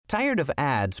Tired of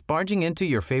ads barging into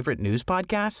your favorite news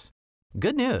podcasts?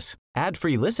 Good news.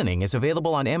 Ad-free listening is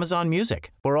available on Amazon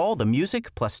Music for all the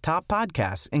music plus top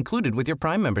podcasts included with your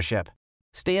Prime membership.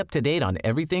 Stay up to date on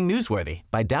everything newsworthy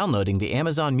by downloading the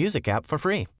Amazon Music app for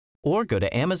free or go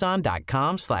to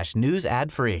amazon.com/news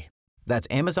ad free. That's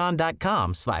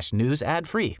amazon.com/news ad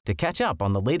free to catch up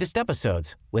on the latest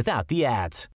episodes without the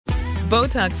ads.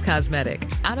 Botox Cosmetic,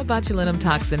 out of botulinum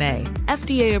toxin A,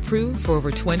 FDA approved for over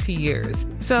 20 years.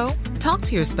 So, talk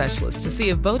to your specialist to see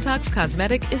if Botox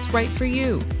Cosmetic is right for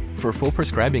you. For full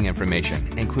prescribing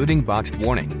information, including boxed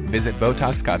warning, visit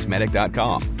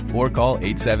BotoxCosmetic.com or call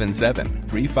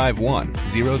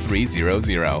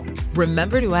 877-351-0300.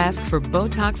 Remember to ask for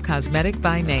Botox Cosmetic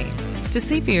by name. To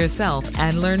see for yourself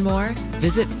and learn more,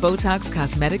 visit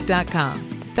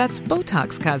BotoxCosmetic.com. That's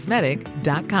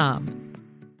BotoxCosmetic.com.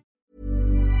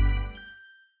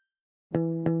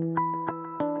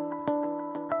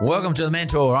 Welcome to The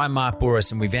Mentor. I'm Mark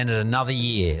Bouris, and we've ended another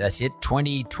year. That's it,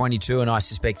 2022, and I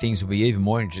suspect things will be even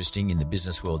more interesting in the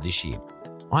business world this year.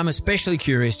 I'm especially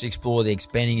curious to explore the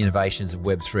expanding innovations of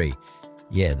Web3.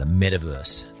 Yeah, the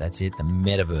metaverse. That's it, the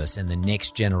metaverse and the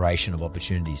next generation of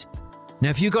opportunities.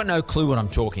 Now, if you've got no clue what I'm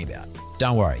talking about,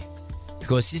 don't worry,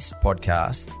 because this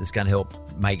podcast is going to help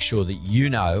make sure that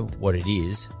you know what it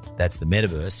is, that's the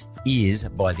metaverse, is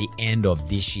by the end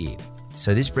of this year.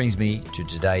 So this brings me to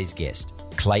today's guest,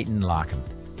 Clayton Larkham.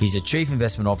 He's a Chief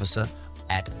Investment Officer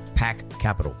at P.A.C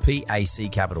Capital, P.A.C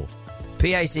Capital.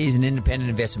 P.A.C is an independent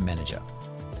investment manager,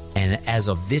 and as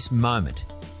of this moment,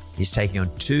 he's taking on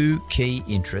two key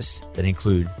interests that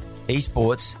include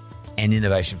esports and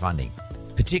innovation funding,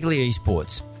 particularly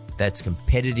esports. That's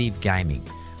competitive gaming,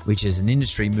 which is an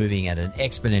industry moving at an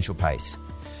exponential pace.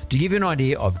 To give you an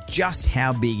idea of just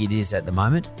how big it is at the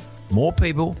moment, more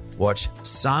people watch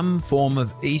some form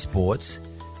of esports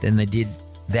than they did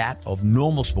that of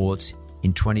normal sports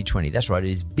in 2020. That's right, it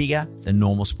is bigger than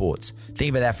normal sports. Think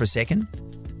about that for a second,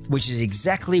 which is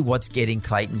exactly what's getting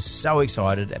Clayton so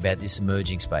excited about this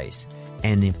emerging space,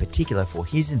 and in particular for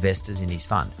his investors in his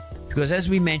fund. Because as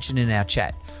we mentioned in our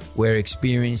chat, we're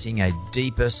experiencing a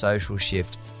deeper social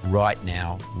shift right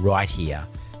now, right here,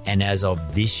 and as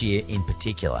of this year in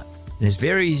particular. And it's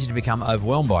very easy to become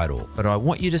overwhelmed by it all, but I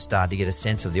want you to start to get a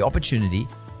sense of the opportunity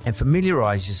and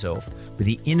familiarize yourself with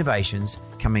the innovations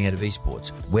coming out of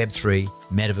esports, Web3,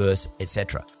 metaverse,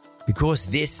 etc. Because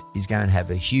this is going to have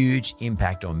a huge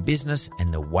impact on business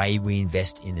and the way we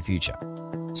invest in the future.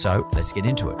 So let's get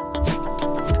into it.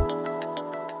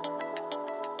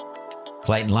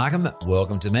 Clayton Larkham,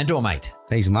 welcome to Mentor, mate.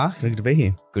 Thanks, Mark. Good to be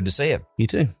here. Good to see you. You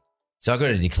too. So I've got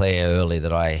to declare early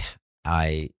that I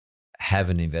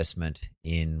have an investment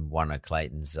in one of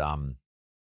Clayton's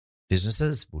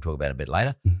businesses. We'll talk about it a bit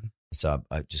later. Mm-hmm. So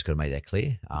I just got to make that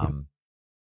clear.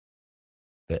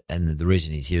 And the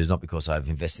reason he's here is not because I've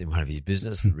invested in one of his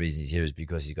business. The reason he's here is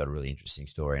because he's got a really interesting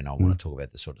story, and I want to talk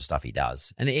about the sort of stuff he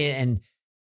does. And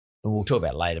we'll talk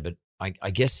about it later. But I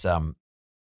guess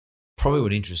probably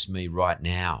what interests me right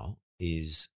now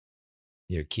is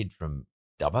you're a kid from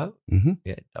Dubbo,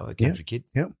 yeah, Dubbo, country kid,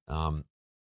 and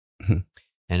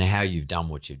how you've done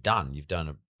what you've done. You've done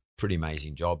a pretty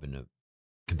amazing job in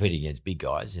competing against big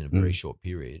guys in a very short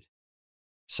period.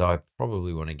 So I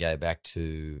probably want to go back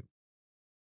to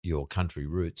your country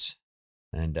roots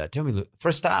and tell me, for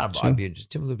a start, Sure. I'd be interested.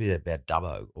 Tell me a little bit about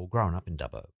Dubbo or growing up in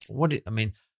Dubbo.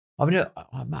 I've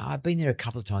been there a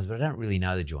couple of times, but I don't really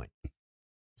know the joint.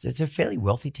 It's a fairly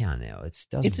wealthy town now. It's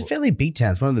a fairly big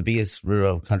town. It's one of the biggest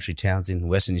rural country towns in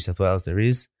Western New South Wales there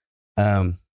is.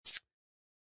 I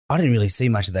didn't really see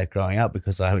much of that growing up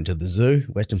because I went to the zoo,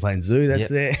 Western Plains Zoo, that's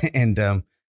there, and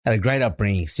had a great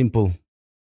upbringing, simple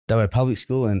Dubbo Public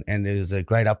School, and it was a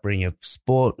great upbringing of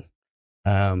sport,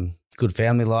 good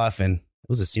family life, and it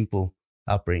was a simple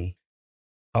upbringing.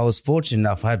 I was fortunate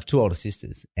enough, I have two older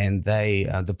sisters, and they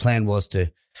the plan was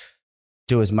to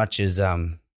do as much as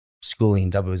schooling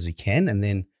in Dubbo as we can, and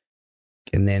then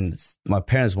my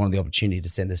parents wanted the opportunity to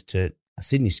send us to a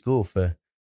Sydney school for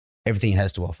everything it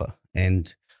has to offer.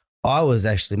 And I was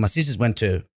actually, my sisters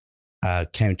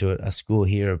came to a school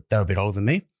here, they were a bit older than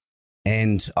me,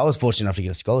 and I was fortunate enough to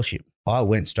get a scholarship. I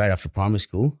went straight after primary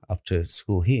school up to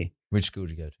school here. Which school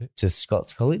did you go to? To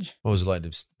Scots College. What was it like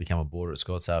to become a boarder at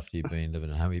Scots after you've been living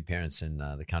at home with your parents in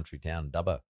the country town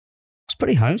Dubbo? I was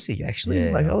pretty homesick, actually.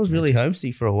 Yeah, I was really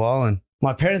homesick for a while, and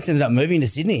my parents ended up moving to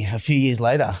Sydney a few years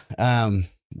later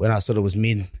when I sort of was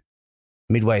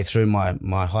midway through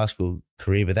my high school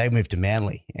career, but they moved to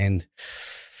Manly, and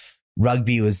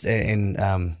rugby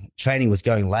and training was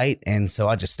going late, and so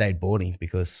I just stayed boarding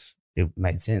because it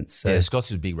made sense. So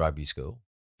Scots is a big rugby school.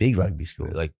 Big rugby school.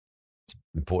 Like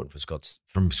important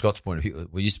from Scott's point of view.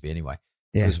 Well, it used to be anyway.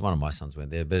 Yeah. Because one of my sons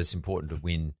went there, but it's important to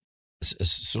win.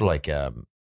 It's sort of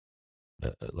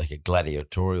like a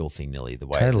gladiatorial thing, nearly the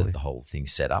way that the whole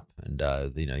thing's set up. And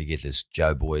you get this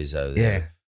Joe boys over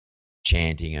there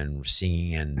chanting and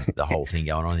singing and the whole thing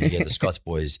going on. And you get the Scots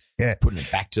boys putting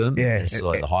it back to them. Yeah, it's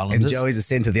like the Highlanders. And Joey's are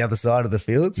sent to the other side of the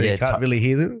field, so you can't really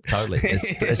hear them. Totally,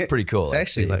 it's pretty cool. It's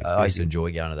actually I used to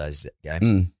enjoy going to those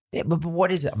games. Yeah, but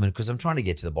what is it? I mean, because I'm trying to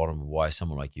get to the bottom of why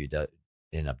someone like you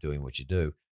end up doing what you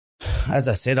do. As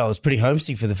I said, I was pretty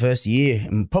homesick for the first year,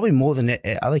 and probably more than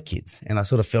other kids. And I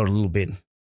sort of felt a little bit,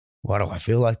 why do I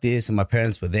feel like this? And my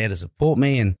parents were there to support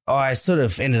me. And I sort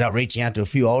of ended up reaching out to a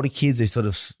few older kids who sort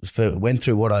of went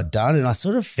through what I'd done. And I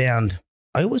sort of found,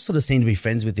 I always sort of seemed to be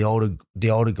friends with the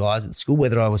older guys at school,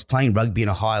 whether I was playing rugby in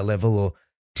a higher level or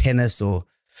tennis or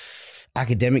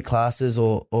academic classes,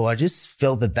 or I just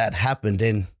felt that happened.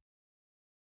 And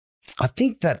I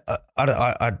think that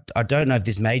I don't know if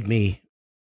this made me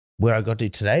where I got to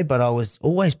today, but I was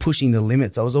always pushing the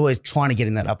limits. I was always trying to get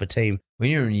in that upper team. When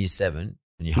you're in year 7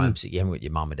 and you're homesick, you haven't got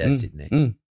your mum and dad sitting there,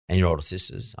 and your older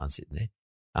sisters aren't sitting there,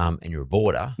 and you're a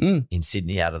boarder in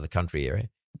Sydney out of the country area,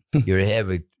 you're here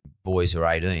with boys who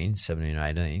are 17 or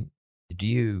 18. Do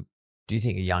you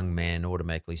think a young man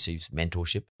automatically seeks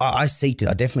mentorship? I seeked it.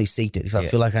 I definitely seeked it because I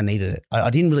feel like I needed it. I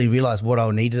didn't really realize what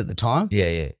I needed at the time.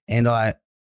 Yeah.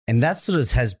 And that sort of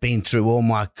has been through all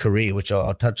my career, which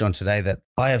I'll touch on today, that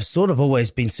I have sort of always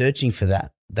been searching for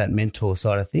that mentor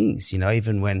side of things,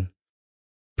 even when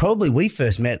probably we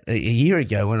first met a year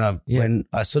ago when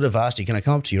I sort of asked you, can I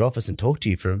come up to your office and talk to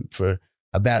you for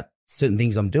about certain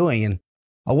things I'm doing? And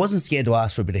I wasn't scared to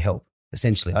ask for a bit of help,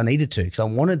 essentially. I needed to because I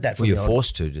wanted that from you. Well, you're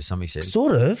forced to some extent.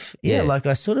 Sort of, yeah, like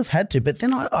I sort of had to. But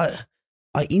then I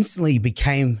instantly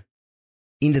became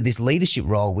into this leadership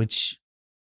role, which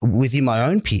within my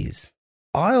own peers.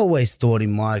 I always thought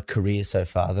in my career so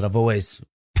far that I've always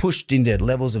pushed into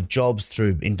levels of jobs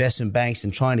through investment banks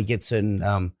and trying to get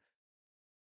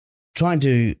trying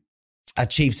to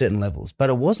achieve certain levels.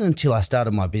 But it wasn't until I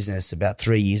started my business about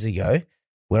 3 years ago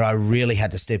where I really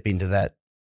had to step into that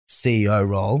CEO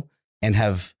role and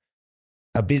have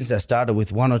a business that started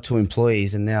with 1 or 2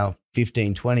 employees and now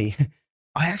 15, 20.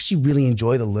 I actually really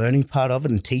enjoy the learning part of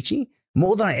it and teaching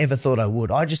more than I ever thought I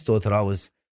would. I just thought that I was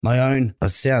my own, I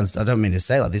don't mean to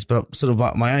say like this, but sort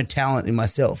of my own talent in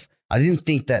myself. I didn't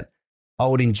think that I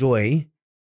would enjoy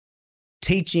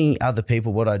teaching other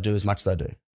people what I do as much as I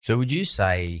do. So would you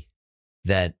say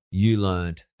that you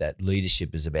learned that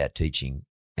leadership is about teaching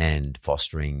and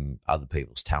fostering other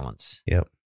people's talents? Yep.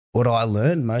 What I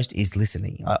learned most is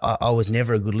listening. I was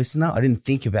never a good listener. I didn't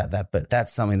think about that, but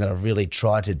that's something that I've really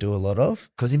tried to do a lot of.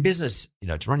 Because in business,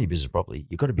 to run your business properly,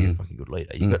 you've got to be a fucking good leader.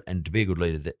 And to be a good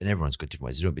leader, and everyone's got different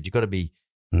ways to do it, but you've got to be,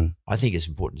 I think it's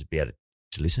important to be able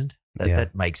to listen.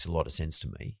 That makes a lot of sense to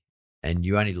me. And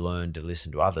you only learn to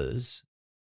listen to others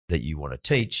that you want to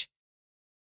teach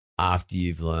after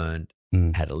you've learned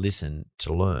how to listen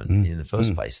to learn in the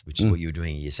first place, which is what you were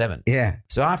doing in year 7. Yeah.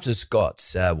 So after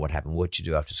Scott's, what happened? What did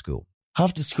you do after school?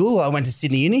 After school, I went to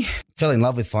Sydney Uni, fell in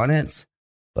love with finance,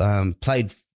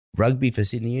 played rugby for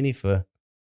Sydney Uni played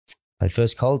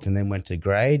first Colts and then went to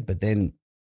grade, but then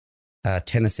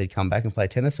tennis said come back and play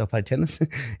tennis. So I played tennis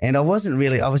and I was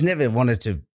never wanted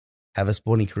to have a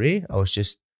sporting career.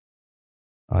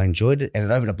 I enjoyed it and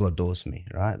it opened up a lot of doors for me,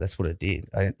 right? That's what it did.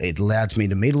 It allowed me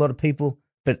to meet a lot of people,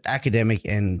 but academic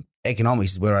and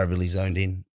economics is where I really zoned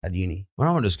in at uni. When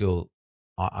I went to school,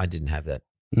 I didn't have that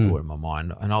thought in my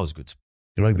mind, and I was good.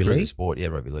 Rugby league sport,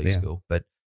 rugby league school. But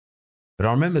I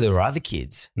remember there were other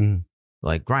kids,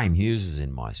 like Graham Hughes was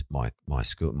in my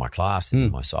school, my class,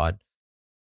 and my side.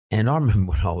 And I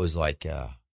remember when I was like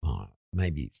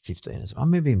maybe 15, I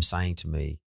remember him saying to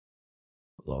me,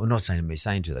 well, not saying to me,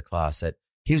 saying to the class that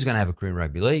he was going to have a career in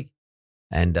rugby league,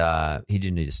 and he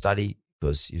didn't need to study.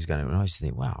 Because he was going to, and I used to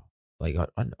think, wow, like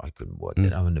I couldn't work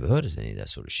that. I've never heard of any of that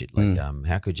sort of shit. Like,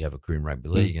 how could you have a career in rugby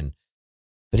league?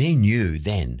 But he knew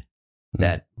then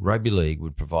that rugby league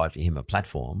would provide for him a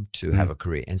platform to have a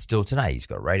career. And still today, he's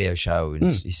got a radio show and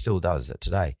he still does that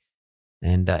today.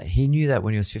 And he knew that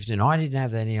when he was 15. I didn't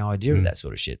have any idea of that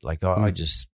sort of shit. Like I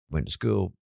just went to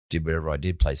school, did whatever I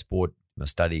did, play sport, my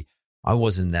study. I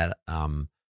wasn't that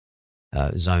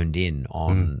zoned in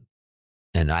on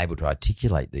and able to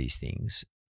articulate these things.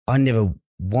 I never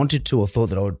wanted to or thought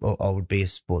that I would be a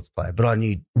sports player, but I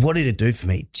knew what did it do for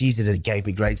me? Geez, it gave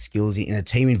me great skills in a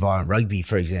team environment, rugby,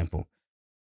 for example.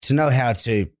 To know how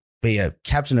to be a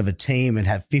captain of a team and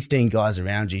have 15 guys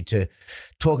around you to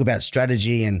talk about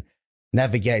strategy and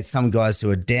navigate some guys who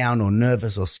are down or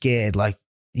nervous or scared. Like,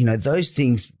 those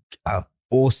things are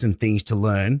awesome things to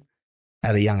learn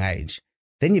at a young age.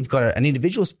 Then you've got an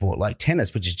individual sport like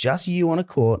tennis, which is just you on a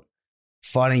court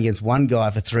fighting against one guy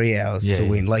for 3 hours to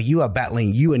win. Like you are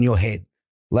battling you and your head.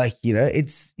 Like, you know,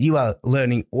 you are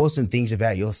learning awesome things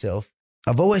about yourself.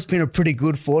 I've always been a pretty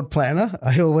good forward planner.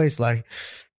 I always like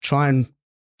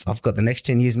I've got the next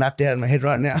 10 years mapped out in my head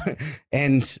right now.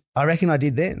 And I reckon I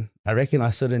did then. I reckon I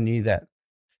sort of knew that,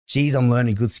 geez, I'm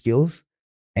learning good skills.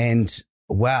 And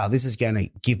wow, this is going to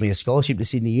give me a scholarship to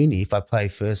Sydney Uni if I play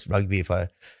first rugby.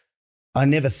 I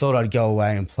never thought I'd go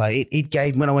away and play. It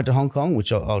gave, when I went to Hong Kong,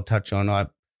 which I'll touch on, I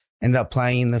ended up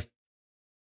playing in the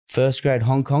first grade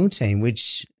Hong Kong team,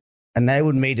 which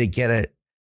enabled me to get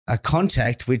a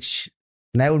contact, which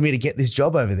enabled me to get this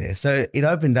job over there. So it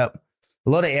opened up a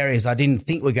lot of areas I didn't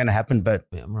think were going to happen. But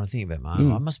when I think about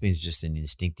mine, I must have been just an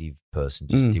instinctive person,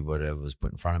 just did whatever was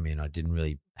put in front of me, and I didn't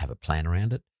really have a plan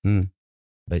around it.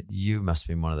 But you must have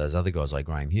been one of those other guys like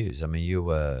Graham Hughes. I mean, you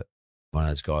were one of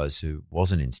those guys who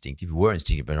wasn't instinctive. You were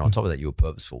instinctive, but on top of that, you were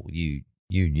purposeful. You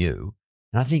knew.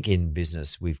 And I think in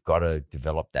business, we've got to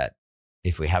develop that.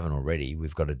 If we haven't already,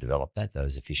 we've got to develop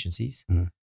those efficiencies.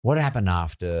 What happened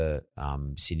after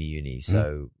Sydney Uni?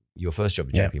 So your first job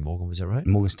at JP Morgan, was that right?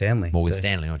 Morgan Stanley.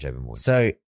 Stanley, not JP Morgan.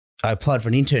 So I applied for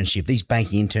an internship. These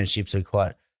banking internships are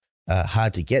quite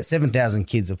hard to get. 7,000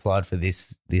 kids applied for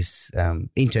this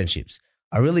internships.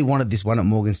 I really wanted this one at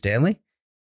Morgan Stanley.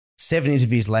 7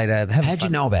 interviews later. How'd you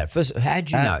know about it? First, how'd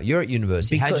you know? You're at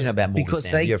university. How'd you know about Morgan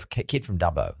Stanley? You're a kid from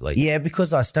Dubbo. Yeah,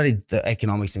 because I studied the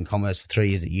economics and commerce for 3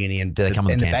 years at uni. And,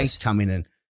 the banks come in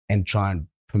and try and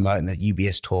promote in the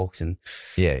UBS talks and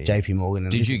JP Morgan.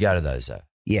 And did you go to those though?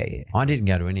 Yeah. I didn't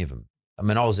go to any of them. I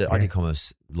mean, I did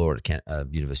commerce law at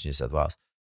University of New South Wales.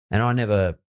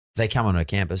 And they come on our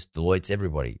campus, Deloitte's,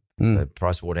 everybody,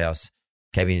 Price Waterhouse,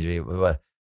 KPMG,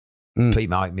 Pete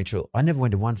Mark Mitchell. I never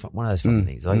went to one of those fucking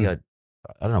things. I don't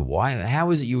know why. How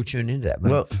was it you were tuned into that?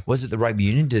 Well, was it the rugby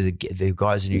union? Did the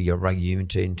guys in your rugby union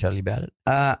team tell you about it?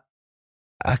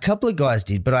 A couple of guys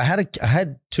did, but I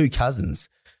had 2 cousins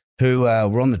who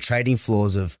were on the trading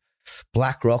floors of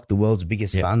BlackRock, the world's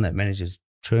biggest fund that manages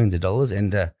trillions of dollars,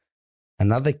 and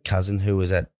another cousin who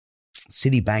was at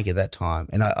Citibank at that time.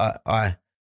 And I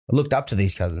looked up to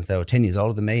these cousins. They were 10 years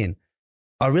older than me, and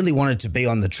I really wanted to be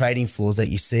on the trading floors that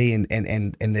you see, and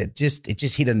it just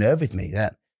hit a nerve with me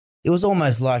that it was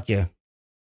almost like a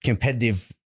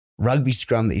competitive rugby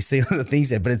scrum that you see on the things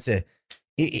there. But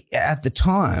at the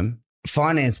time,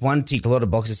 finance ticked a lot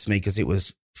of boxes for me because it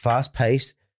was fast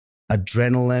paced,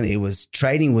 adrenaline.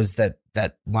 Trading was that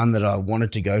one that I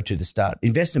wanted to go to start.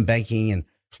 Investment banking and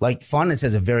like finance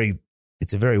it's a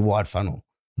very wide funnel.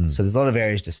 So there's a lot of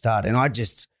areas to start, and I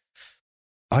just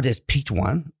picked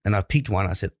one, and I picked one.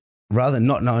 I said, rather than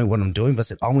not knowing what I'm doing, but I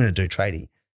said, I'm going to do trading.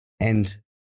 And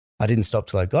I didn't stop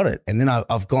till I got it. And then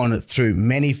I've gone through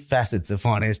many facets of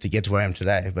finance to get to where I am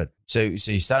today. But So you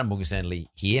started Morgan Stanley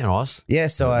here in Oz? Yeah,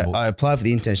 so I applied for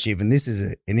the internship, and this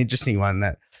is an interesting one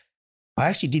that I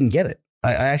actually didn't get it.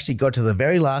 I actually got to the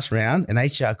very last round, and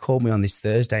HR called me on this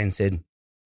Thursday and said,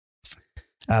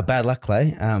 bad luck,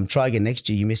 Clay. Try again next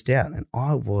year. You missed out. And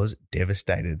I was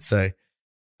devastated. So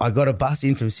I got a bus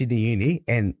in from Sydney Uni,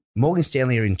 and Morgan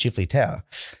Stanley are in Chifley Tower.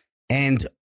 And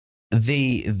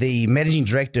the managing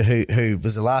director who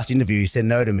was the last interview, he said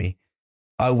no to me.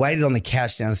 I waited on the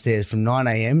couch downstairs from 9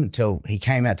 a.m. until he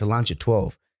came out to lunch at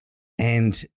 12.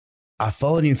 And I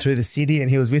followed him through the city, and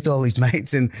he was with all his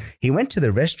mates, and he went to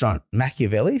the restaurant,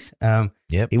 Machiavelli's.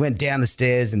 He went down the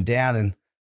stairs and down, and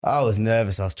I was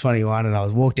nervous. I was 21, and I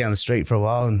was walked down the street for a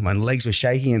while, and my legs were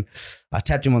shaking, and I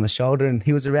tapped him on the shoulder, and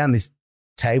he was around this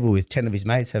table with 10 of his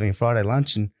mates having a Friday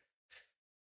lunch, and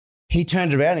he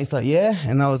turned around and he's like, yeah.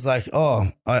 And I was like,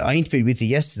 oh, I interviewed with you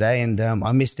yesterday, and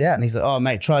I missed out. And he's like, oh,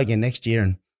 mate, try again next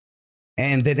year.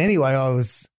 And then anyway,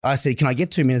 I said, can I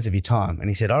get 2 minutes of your time? And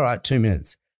he said, all right, 2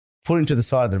 minutes. Put him to the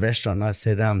side of the restaurant, and I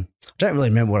said, I don't really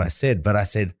remember what I said, but I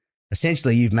said,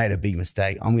 essentially, you've made a big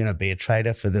mistake. I'm going to be a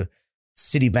trader for the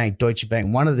Citibank, Deutsche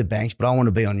Bank, one of the banks, but I want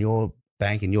to be on your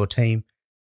bank and your team.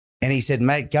 And he said,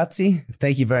 mate, gutsy,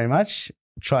 thank you very much.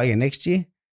 Try again next year.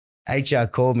 HR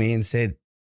called me and said,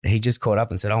 he just caught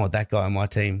up and said, I want that guy on my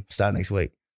team, start next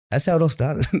week. That's how it all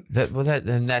started.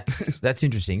 That's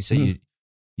interesting. So you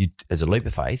as a leap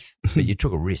of faith, but you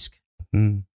took a risk.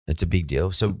 It's a big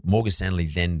deal. So Morgan Stanley,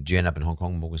 then did you end up in Hong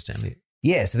Kong, Morgan Stanley?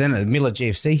 Yeah. So then the middle of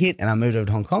GFC hit, and I moved over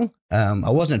to Hong Kong.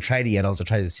 I wasn't a trader yet. I was a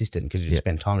trader's assistant because you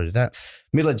spend time to do that.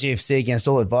 Middle of GFC, against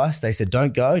all advice, they said,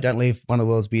 don't leave one of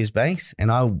the world's biggest banks.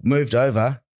 And I moved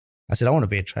over. I said, I want to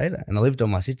be a trader. And I lived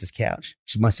on my sister's couch.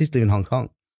 My sister lived in Hong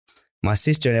Kong. My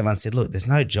sister and everyone said, look, there's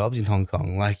no jobs in Hong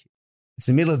Kong. Like, it's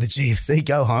the middle of the GFC,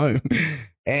 go home.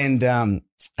 And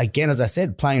again, as I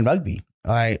said, playing rugby.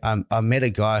 I met a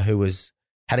guy who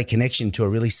had a connection to a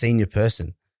really senior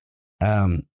person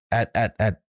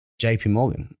at JP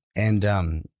Morgan. And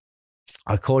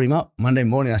I called him up Monday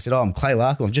morning. I said, I'm Clay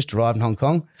Larkham. I've just arrived in Hong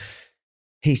Kong.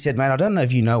 He said, mate, I don't know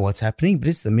if you know what's happening, but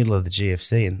it's the middle of the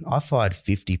GFC and I fired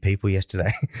 50 people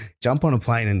yesterday. Jump on a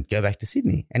plane and go back to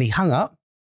Sydney. And he hung up.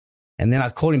 And then I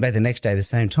called him back the next day at the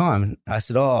same time. And I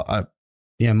said,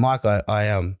 Mike,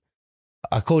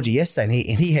 I called you yesterday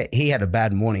and he had a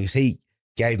bad morning because he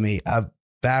gave me a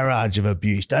barrage of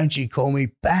abuse. Don't you call me,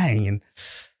 bang. And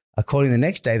I called him the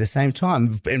next day at the same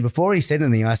time. And before he said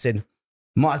anything, I said,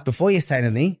 Mike, before you say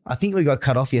anything, I think we got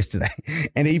cut off yesterday.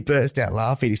 And he burst out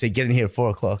laughing. He said, get in here at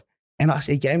 4:00. And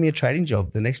he gave me a trading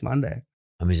job the next Monday.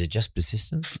 I mean, is it just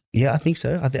persistence? Yeah, I think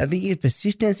so. I think it's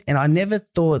persistence. And I never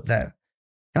thought that.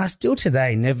 And I still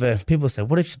today people say,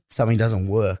 what if something doesn't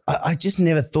work? I just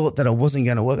never thought that it wasn't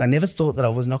going to work. I never thought that I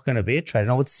was not going to be a trader.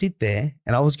 And I would sit there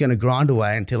and I was going to grind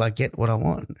away until I get what I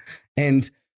want.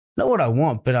 And not what I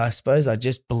want, but I suppose I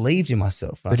just believed in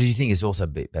myself. Right? But do you think it's also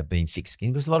about being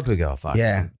thick-skinned? Because a lot of people go, fuck.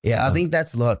 Yeah. I think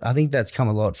that's a lot. I think that's come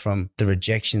a lot from the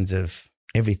rejections of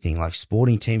everything, like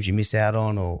sporting teams you miss out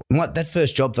on. Or that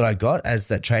first job that I got as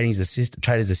that trader's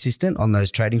assistant on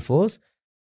those trading floors,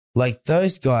 like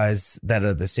those guys that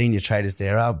are the senior traders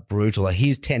there are brutal. Like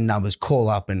here's 10 numbers, call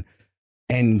up and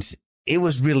it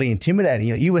was really intimidating.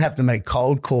 You would have to make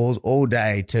cold calls all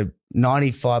day to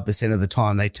 95% of the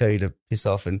time they tell you to piss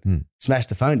off and smash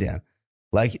the phone down.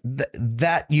 Like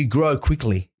that you grow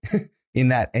quickly in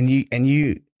that and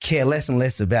you care less and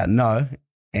less about no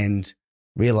and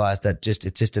realize that it's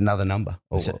just another number.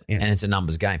 And it's a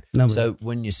numbers game. So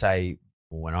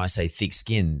when I say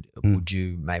thick-skinned, would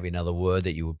you maybe another word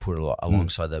that you would put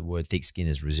alongside that word thick-skinned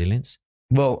is resilience?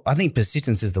 Well, I think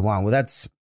persistence is the one. Well, that's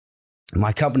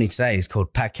my company today is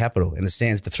called P.A.C Capital and it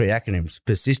stands for 3 acronyms: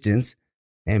 persistence,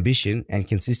 ambition, and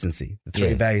consistency. The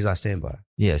 3 values I stand by.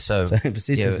 Yeah. So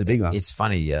persistence is a big one. It's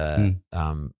funny. I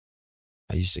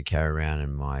used to carry around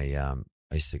in my, I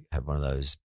used to have one of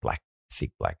those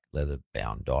thick black leather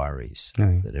bound diaries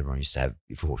that everyone used to have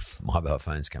before mobile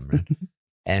phones come around.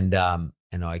 And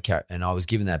I was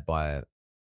given that by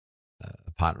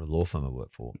a partner of the law firm I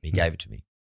worked for. He gave it to me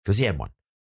because he had one.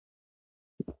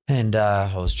 And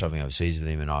I was traveling overseas with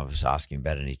him and I was asking him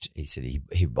about it and he said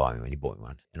he'd buy me one. He bought me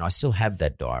one. And I still have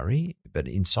that diary, but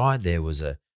inside there was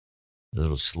a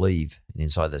little sleeve and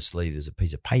inside that sleeve is a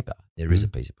piece of paper. There is a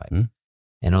piece of paper.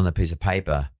 And on the piece of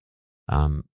paper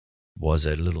was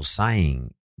a little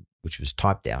saying which was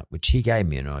typed out, which he gave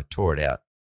me and I tore it out.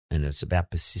 And it's about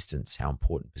persistence, how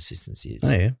important persistence is.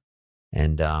 Oh, yeah.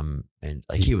 And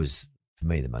like he was, for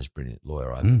me, the most brilliant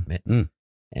lawyer I've met.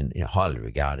 And highly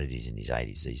regarded. He's in his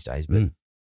 80s these days. But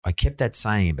I kept that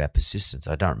saying about persistence.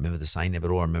 I don't remember the saying there, but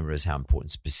all I remember is how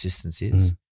important persistence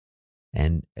is.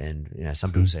 And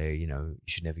some people say, you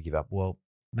should never give up. Well,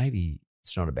 maybe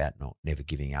it's not about never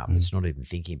giving up. It's not even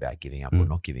thinking about giving up or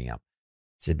not giving up.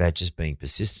 It's about just being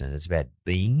persistent. It's about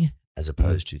being as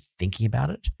opposed to thinking about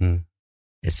it.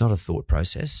 It's not a thought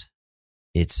process.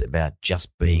 It's about just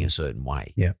being a certain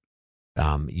way. Yeah.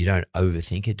 You don't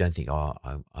overthink it. Don't think,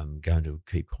 I'm going to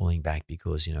keep calling back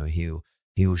because,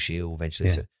 he or she will eventually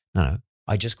say, no,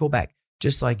 I just call back.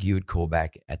 Just like you would call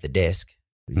back at the desk,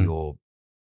 your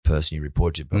person you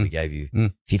report to probably gave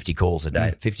you 50 calls a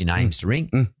day, 50 names to ring.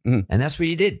 And that's what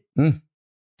you did.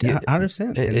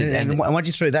 100%. And once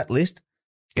you through that list,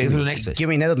 give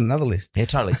me another list. Yeah,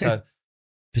 totally. So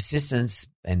persistence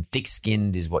and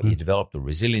thick-skinned is what you develop. The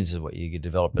resilience is what you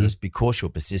develop, but it's because you're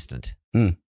persistent.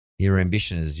 Your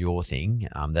ambition is your thing.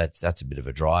 That's a bit of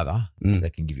a driver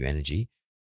that can give you energy.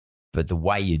 But the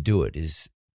way you do it is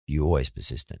you're always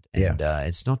persistent. And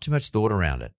it's not too much thought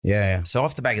around it. Yeah. So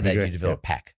off the back of that, you develop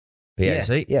P.A.C.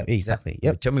 P.A.C? Yeah, exactly.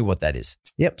 Yep. Tell me what that is.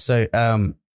 Yep. So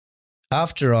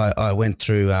after I went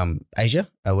through Asia,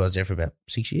 I was there for about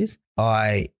 6 years.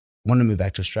 I wanted to move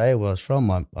back to Australia, where I was from.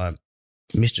 I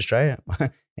missed Australia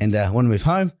and wanted to move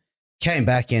home. Came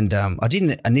back and I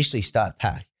didn't initially start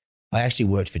P.A.C. I actually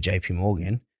worked for JP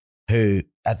Morgan, who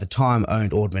at the time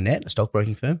owned Ord Minnett, a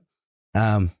stockbroking firm.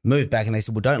 Moved back and they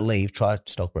said, well, don't leave, try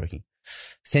stockbroking.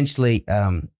 Essentially,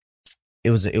 it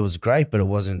was great, but it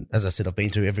wasn't, as I said, I've been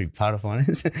through every part of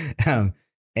finance.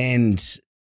 And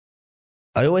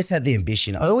I always had the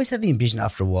ambition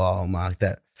after a while, Mark,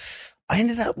 that I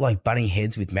ended up like butting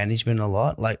heads with management a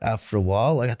lot. Like after a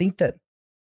while, like I think that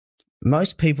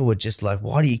most people were just like,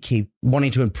 why do you keep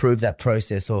wanting to improve that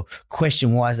process or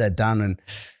question why is that done?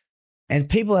 And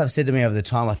people have said to me over the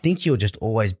time, I think you're just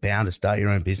always bound to start your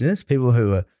own business. People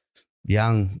who are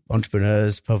young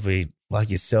entrepreneurs, probably like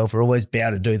yourself, are always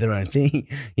bound to do their own thing,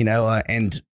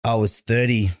 and I was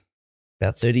 30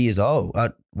 about 30 years old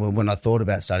when I thought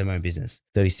about starting my own business.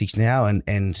 36 now, and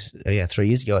 3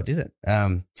 years ago I did it.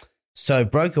 So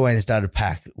broke away and started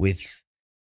P.A.C with,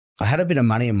 I had a bit of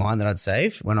money in mind that I'd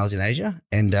saved when I was in Asia,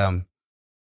 and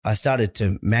I started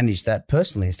to manage that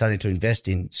personally and started to invest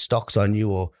in stocks I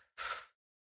knew or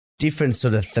different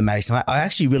sort of thematics. I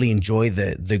actually really enjoy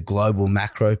the global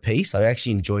macro piece. I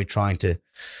actually enjoy trying to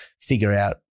figure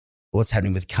out what's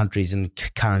happening with countries and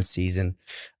currencies. And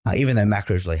even though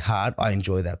macro is really hard, I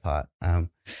enjoy that part.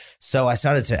 So I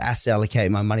started to asset allocate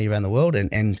my money around the world,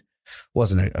 and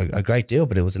wasn't a great deal,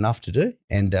 but it was enough to do.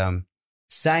 And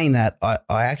saying that, I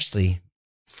actually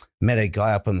met a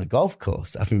guy up on the golf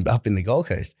course up in the Gold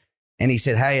Coast, and he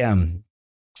said, hey,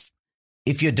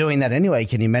 if you're doing that anyway,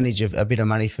 can you manage a bit of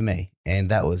money for me? And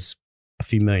that was a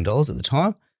few $1 million at the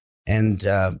time,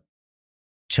 and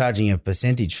charging a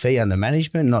percentage fee under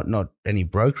management, not any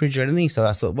brokerage or anything. So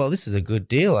I thought, well, this is a good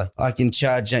deal. I can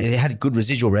charge, it had good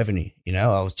residual revenue.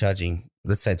 I was charging,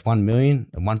 let's say it's 1 million,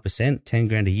 1%, 10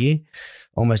 grand a year,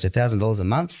 almost $1,000 a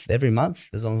month, every month.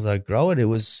 As long as I grow it, it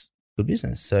was good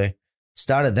business. So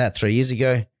started that 3 years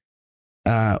ago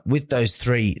with those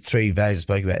three values I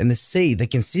spoke about. And the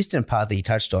consistent part that you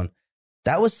touched on,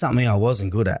 that was something I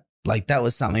wasn't good at. Like that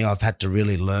was something I've had to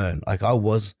really learn. Like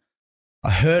I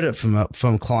heard it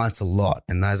from clients a lot.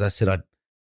 And as I said,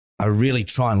 I really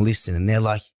try and listen. And they're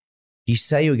like, you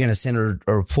say you were going to send a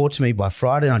report to me by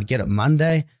Friday and I'd get it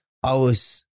Monday. I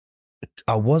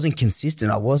wasn't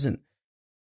consistent.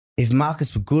 If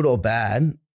markets were good or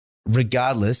bad,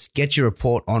 regardless, get your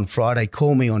report on Friday,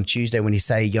 call me on Tuesday when you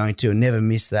say you're going to, and never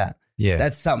miss that. Yeah.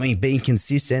 That's something, being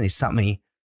consistent is something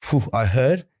I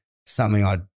heard, something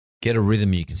I'd get a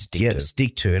rhythm you can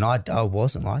stick to. And I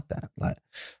wasn't like that. Like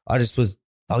I just was,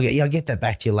 I'll get that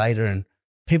back to you later. And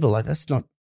people are like, that's not,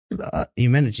 you're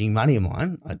managing money of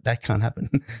mine. That can't happen.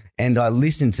 And I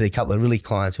listened to a couple of really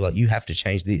clients who are like, you have to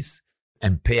change this.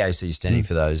 And PAC standing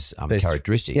for those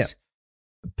characteristics. Yeah.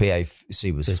 PAC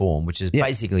was formed, which is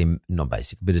basically, not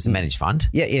basically, but it's a managed fund.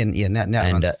 Yeah. Now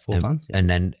it runs 4 funds. Yeah.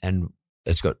 And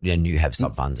it's got, and you have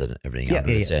sub funds and everything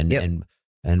under it.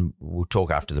 And we'll talk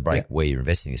after the break where you're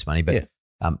investing this money. But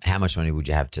how much money would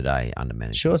you have today under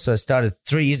management? Sure. So I started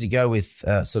 3 years ago with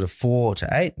sort of 4 to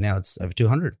 8. Now it's over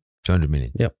 200. 200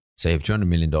 million. Yep. So you have $200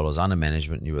 million under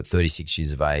management. You were 36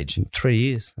 years of age. 3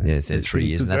 years. Yeah, it's 3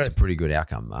 years. And that's a pretty good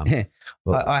outcome. I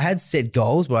had set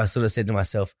goals where I sort of said to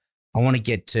myself, I want to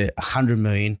get to 100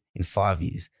 million in 5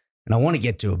 years. And I want to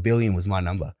get to $1 billion was my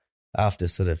number after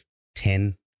sort of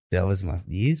 10, that was my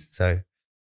years. So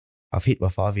I've hit my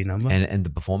 5-year number. And the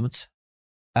performance?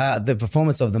 The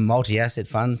performance of the multi-asset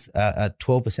funds are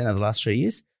 12% over the last 3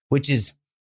 years, which is,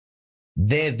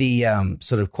 they're the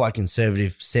sort of quite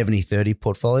conservative 70-30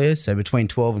 portfolios. So between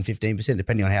 12 and 15%,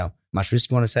 depending on how much risk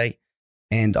you want to take.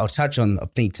 And I'll touch on, I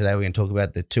think today we're going to talk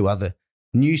about the 2 other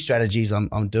new strategies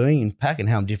I'm doing in P.A.C and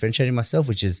how I'm differentiating myself,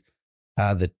 which is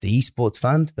the esports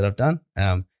fund that I've done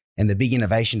and the big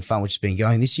innovation fund, which has been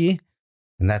going this year.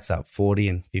 And that's up 40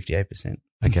 and 58%.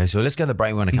 Okay, so let's go to the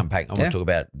break. We want to come back. I want to talk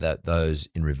about those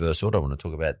in reverse order. I want to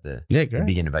talk about the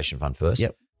big innovation fund first.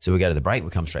 Yep. So we go to the break.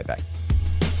 We'll come straight back.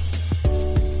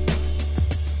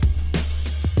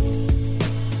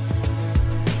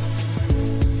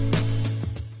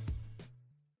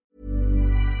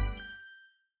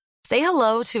 Say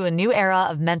hello to a new era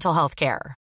of mental health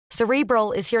care.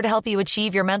 Cerebral is here to help you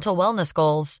achieve your mental wellness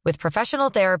goals with professional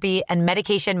therapy and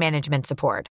medication management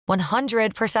support.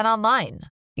 100% online.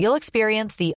 You'll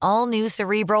experience the all-new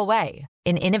Cerebral Way,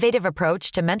 an innovative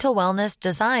approach to mental wellness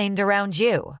designed around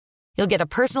you. You'll get a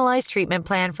personalized treatment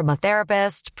plan from a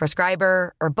therapist,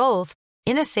 prescriber, or both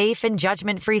in a safe and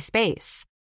judgment-free space.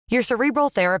 Your Cerebral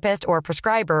therapist or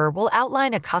prescriber will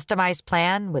outline a customized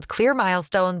plan with clear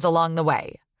milestones along the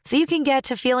way, so you can get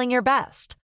to feeling your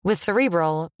best. With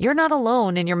Cerebral, you're not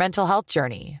alone in your mental health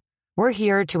journey. We're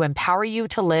here to empower you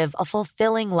to live a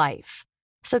fulfilling life.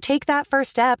 So take that first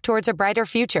step towards a brighter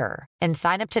future and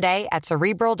sign up today at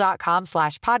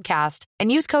Cerebral.com/podcast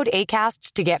and use code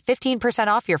ACAST to get 15%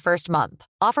 off your first month.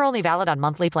 Offer only valid on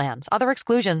monthly plans. Other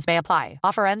exclusions may apply.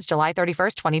 Offer ends July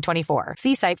 31st, 2024.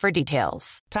 See site for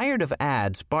details. Tired of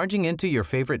ads barging into your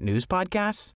favorite news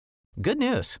podcasts? Good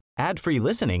news. Ad-free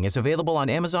listening is available on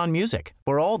Amazon Music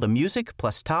for all the music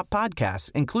plus top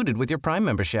podcasts included with your Prime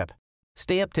membership.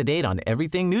 Stay up to date on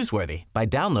everything newsworthy by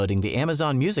downloading the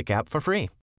Amazon Music app for free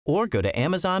or go to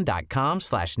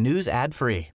amazon.com/news ad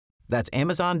free. That's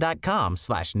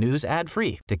amazon.com/news ad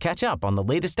free to catch up on the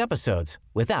latest episodes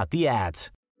without the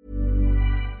ads.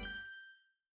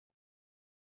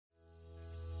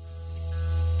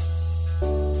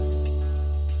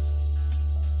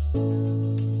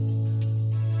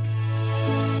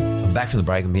 back from the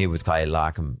break. I'm here with Clayton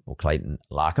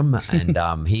Larkham,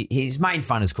 and his main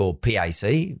fund is called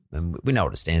P.A.C, and we know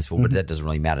what it stands for, but that doesn't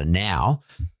really matter now.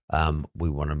 We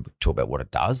want to talk about what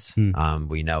it does.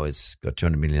 We know it's got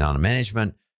 $200 million under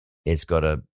management. It's got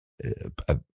a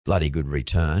bloody good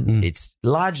return. It's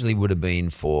largely would have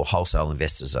been for wholesale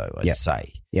investors, though, I'd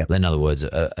say. Yep. In other words,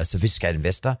 a sophisticated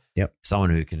investor, someone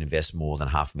who can invest more than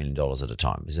 $500,000 at a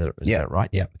time. Is that right?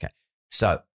 Yeah. Okay.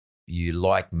 So you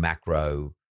like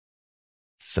macro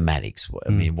thematics. I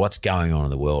mean, what's going on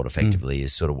in the world effectively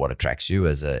is sort of what attracts you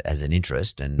as an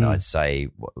interest. And I'd say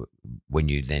when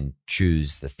you then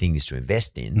choose the things to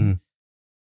invest in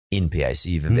P.A.C,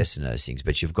 you've invested in those things,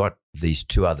 but you've got these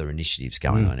two other initiatives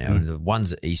going on now. And the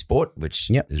one's esport,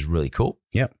 which is really cool.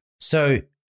 Yep. So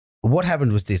what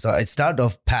happened was this. It started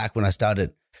off P.A.C when I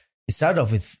started. It started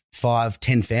off with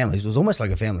 5-10 families. It was almost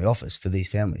like a family office for these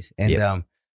families. And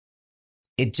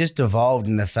it just evolved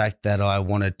in the fact that I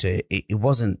wanted to, it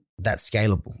wasn't that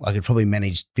scalable. I could probably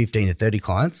manage 15 to 30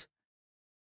 clients,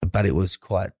 but it was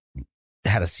it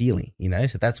had a ceiling,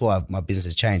 So that's why my business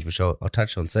has changed, which I'll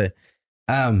touch on. So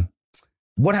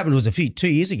what happened was 2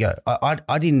 years ago,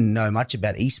 I didn't know much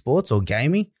about esports or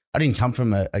gaming. I didn't come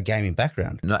from a gaming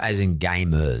background. Not as in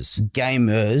gamers.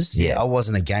 Gamers, yeah. I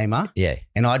wasn't a gamer. Yeah.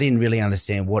 And I didn't really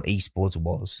understand what esports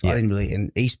was. Yeah.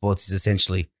 And esports is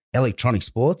essentially electronic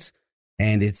sports,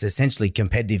 and it's essentially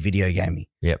competitive video gaming.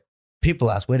 Yep.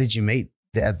 People ask, where did you meet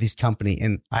this company?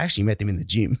 And I actually met them in the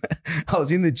gym. I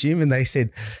was in the gym and they said,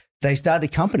 they started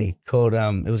a company called,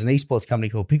 it was an esports company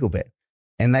called Picklebet.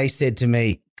 And they said to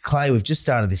me, Clay, we've just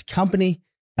started this company.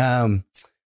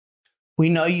 We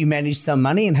know you manage some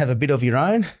money and have a bit of your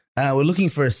own. We're looking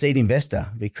for a seed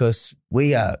investor because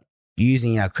we are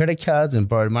using our credit cards and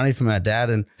borrowed money from our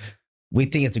dad, and we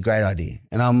think it's a great idea.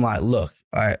 And I'm like, look,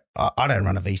 I don't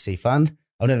run a VC fund.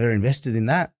 I've never invested in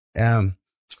that.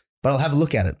 But I'll have a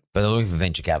look at it. But they're looking for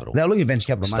venture capital. They're looking for venture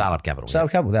capital. Startup capital.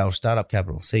 Capital. They were startup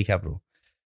capital, C capital.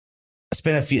 I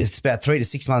spent it's about 3 to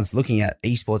 6 months looking at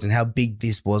esports and how big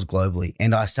this was globally.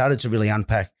 And I started to really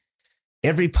unpack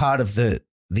every part of the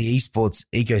esports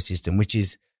ecosystem, which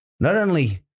is not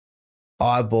only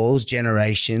eyeballs,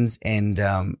 generations, and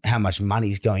how much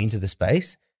money is going into the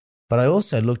space, but I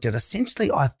also looked at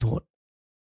essentially, I thought,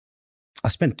 I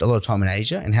spent a lot of time in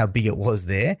Asia and how big it was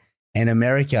there. And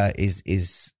America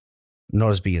is not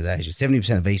as big as Asia.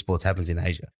 70% of esports happens in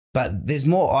Asia. But there's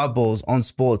more eyeballs on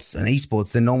sports and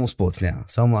esports than normal sports now.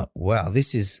 So I'm like, wow,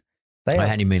 this is...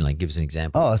 How do you mean? Like, give us an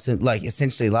example. Oh, so like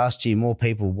essentially last year, more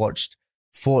people watched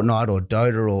Fortnite or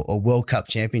Dota or World Cup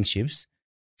championships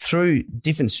through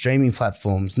different streaming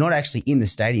platforms, not actually in the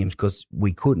stadiums because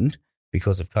we couldn't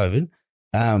because of COVID,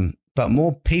 but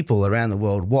more people around the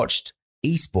world watched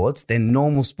esports than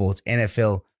normal sports,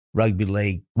 NFL, rugby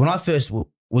league. When I first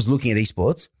was looking at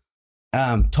esports,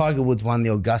 Tiger Woods won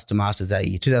the Augusta Masters that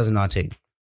year, 2019.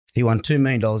 He won $2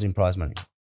 million in prize money.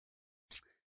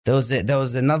 There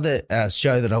was another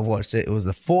show that I watched. It was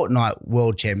the Fortnite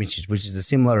World Championships, which is a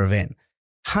similar event.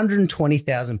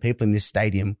 120,000 people in this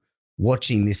stadium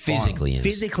watching this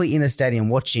physically in a stadium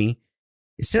watching.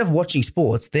 Instead of watching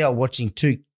sports, they are watching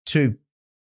two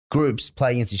groups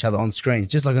play against each other on screens,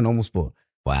 just like a normal sport.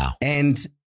 Wow! And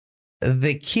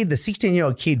the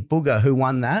 16-year-old kid Booger who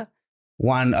won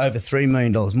over $3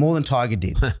 million, more than Tiger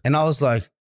did. And I was like,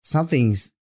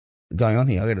 something's going on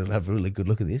here. I got to have a really good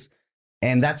look at this.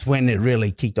 And that's when it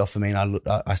really kicked off for me, and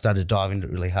I started to dive into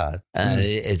it really hard.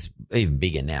 It's even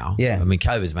bigger now. Yeah. I mean,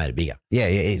 COVID's made it bigger. Yeah,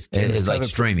 it's like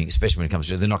streaming, especially when it comes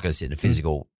to, they're not going to sit in a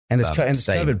physical and it's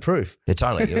COVID proof. Yeah,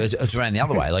 totally. It's around the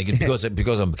other way. Like because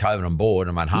I'm COVID, I'm bored,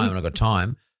 I'm at home and I've got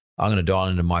time, I'm going to dial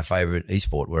into my favorite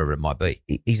esport, wherever it might be.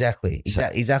 Exactly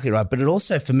right. But it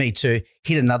also, for me too,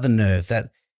 hit another nerve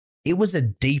that it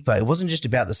wasn't just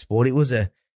about the sport. It was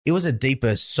a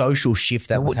deeper social shift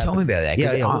that was happening. Tell me about that.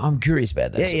 Yeah. I'm curious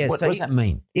about that. Yeah. What does that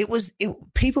mean?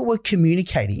 People were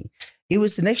communicating. It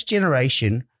was the next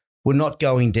generation were not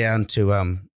going down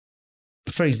to,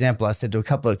 for example, I said to a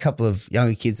couple of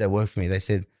younger kids that work for me, they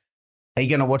said, are you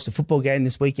going to watch the football game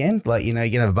this weekend? Like, you're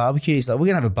going to have a barbecue? He's like, we're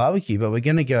going to have a barbecue, but we're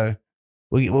going to go,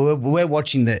 we're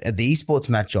watching the esports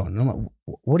match on. And I'm like,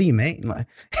 what do you mean? Like,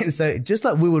 and so just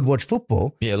like we would watch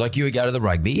football. Yeah, like you would go to the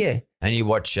rugby. Yeah. And you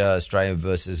watch Australia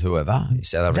versus whoever,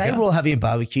 South Africa. They were all having a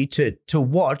barbecue to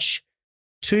watch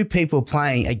two people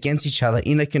playing against each other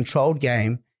in a controlled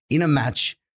game, in a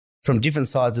match from different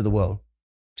sides of the world.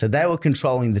 So they were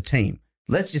controlling the team.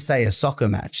 Let's just say a soccer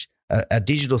match, a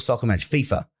digital soccer match,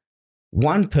 FIFA.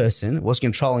 One person was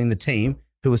controlling the team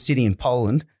who was sitting in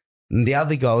Poland, and the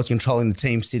other guy was controlling the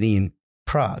team sitting in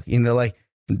Prague. Like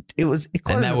it was.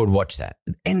 And they would watch that.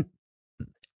 And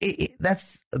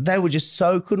they were just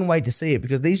couldn't wait to see it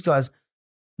because these guys,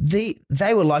 they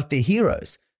were like their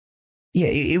heroes. Yeah,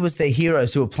 it was their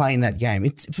heroes who were playing that game.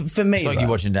 It's for me. It's like you're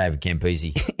watching David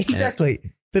Campese. Exactly.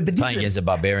 But playing against the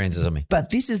Barbarians or something. But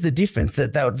this is the difference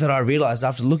that I realized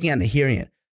after looking at it and hearing it.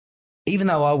 Even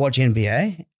though I watch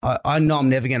NBA, I know I'm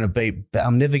never going to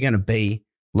be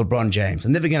LeBron James.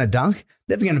 I'm never going to dunk,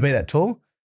 never going to be that tall.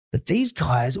 But these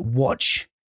guys watch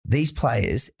these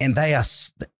players and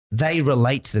they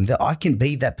relate to them. That I can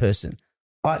be that person.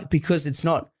 Because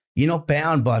you're not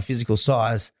bound by physical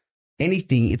size.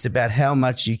 Anything, it's about how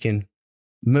much you can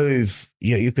move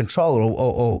your control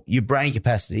or your brain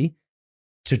capacity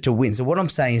to win. So what I'm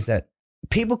saying is that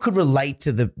people could relate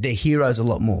to their heroes a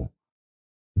lot more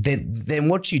than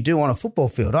what you do on a football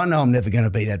field. I know I'm never going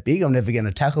to be that big. I'm never going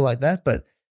to tackle like that. But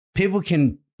people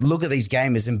can look at these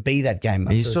gamers and be that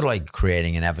gamer. You're sort of like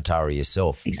creating an avatar of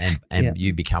yourself and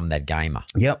you become that gamer.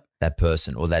 Yep. That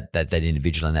person or that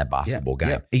individual in that basketball game.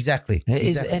 Yep. Exactly.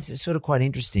 It's sort of quite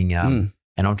interesting.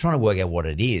 And I'm trying to work out what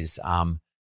it is.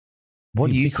 What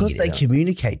do you think? Because they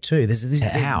communicate too.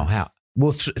 How?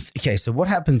 Well, okay. So what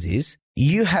happens is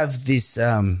you have this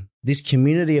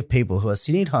community of people who are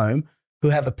sitting at home who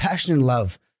have a passion and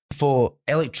love for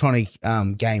electronic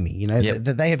gaming. You know,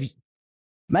 that they have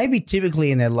maybe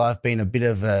typically in their life been a bit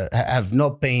of have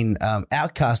not been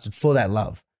outcasted for that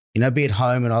love. You know, be at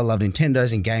home and I love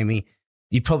Nintendos and gaming.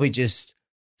 You probably just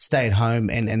stay at home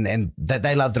and that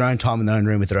they love their own time in their own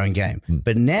room with their own game.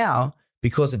 But now,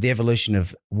 because of the evolution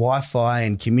of Wi-Fi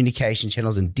and communication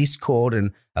channels and Discord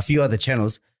and a few other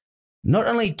channels, not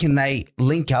only can they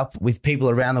link up with people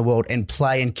around the world and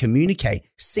play and communicate,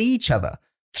 see each other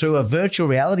through a virtual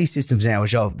reality systems now,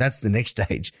 which that's the next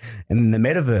stage. And then the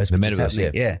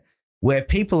metaverse. Where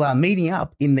people are meeting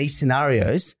up in these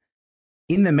scenarios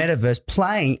in the metaverse,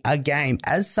 playing a game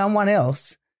as someone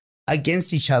else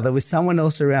against each other with someone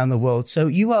else around the world. So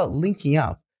you are linking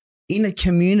up in a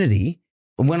community.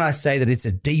 When I say that it's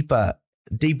a deeper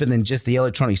than just the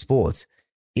electronic sports,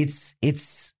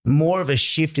 it's more of a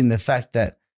shift in the fact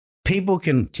that people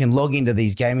can log into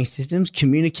these gaming systems,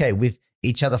 communicate with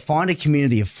each other, find a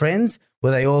community of friends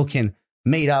where they all can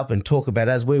meet up and talk about,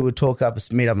 as we would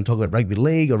meet up and talk about rugby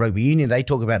league or rugby union. They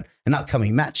talk about an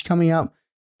upcoming match coming up.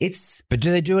 But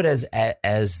do they do it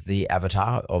as the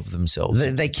avatar of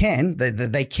themselves? They can,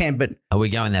 but are we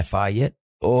going that far yet?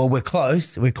 Or we're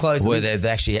close. Where they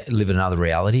actually live in another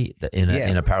reality in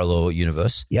a parallel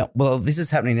universe. Yeah. Well, this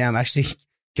is happening now. I'm actually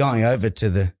going over to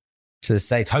the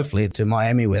States, hopefully to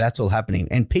Miami, where that's all happening,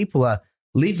 and people are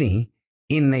living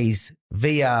in these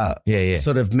VR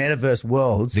sort of metaverse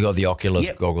worlds. They got the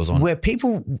Oculus goggles on, where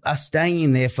people are staying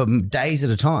in there for days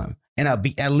at a time and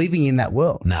are living in that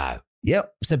world. No.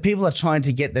 Yep. So people are trying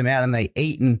to get them out, and they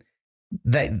eat, and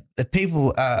the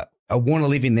people want to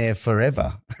live in there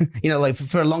forever. You know, like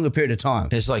for a longer period of time.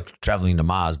 It's like traveling to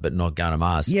Mars, but not going to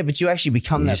Mars. Yeah, but you actually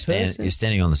become that person. You're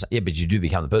standing on the. Yeah, but you do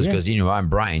become the person because in your own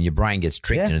brain, your brain gets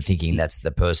tricked into thinking that's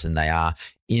the person they are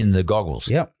in the goggles.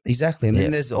 Yep, exactly. And then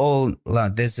there's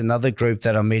another group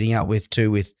that I'm meeting up with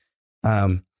too, with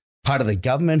part of the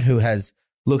government who has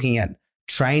looking at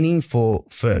training for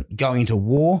going into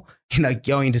war, you know,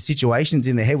 going into situations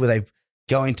in their head where they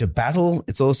go into battle.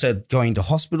 It's also going to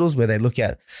hospitals where they look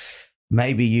at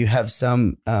maybe you have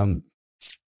some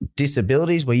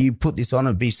disabilities where you put this on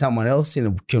and be someone else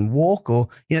and can walk, or,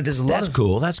 you know, there's a lot. That's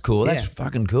cool. That's cool. Yeah. That's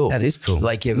fucking cool. That is cool.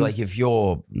 Like if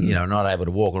you're, you know, not able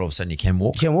to walk, all of a sudden you can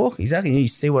walk. You can walk, exactly. You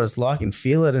see what it's like and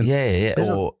feel it.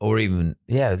 And or even,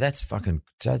 that's fucking,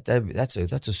 that's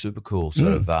a super cool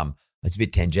sort of, it's a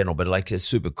bit tangential, but like it's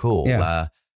super cool. Yeah.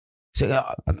 So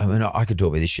I mean, I could talk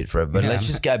about this shit forever, but let's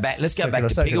just go back. Let's go back to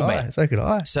Picklebet. So could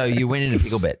I. So you went into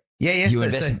Picklebet. Yeah.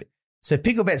 So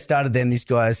Picklebet started then. These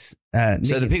guys.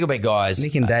 So the Picklebet guys,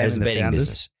 Nick and Dave, as a betting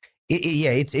business.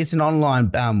 It's an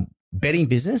online betting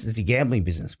business. It's a gambling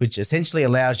business, which essentially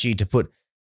allows you to put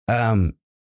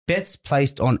bets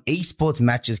placed on esports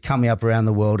matches coming up around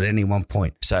the world at any one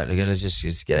point. So let's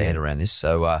just get our head around this.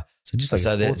 So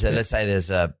let's say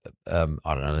there's I don't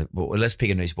know. Well, let's pick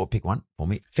a new sport. Pick one for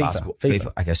me.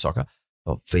 FIFA. Okay, soccer.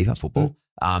 Or FIFA, football.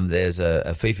 There's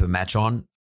a FIFA match on.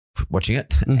 Watching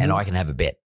it, and I can have a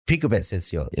bet. Picklebet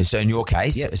sets yours. So in your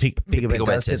case,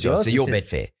 Picklebet sets yours. So you're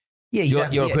Betfair. Yeah,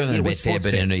 exactly. You're equivalent to Betfair,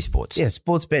 but in esports. Yeah,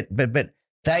 sports bet. But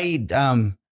they,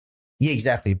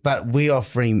 exactly. But we're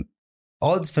offering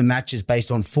odds for matches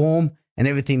based on form and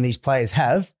everything these players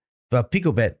have. But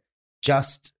Picklebet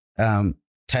just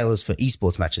tailors for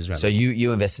esports matches. So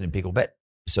you invested in Picklebet.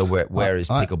 So where is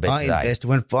Picklebet today? I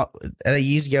invested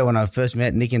years ago when I first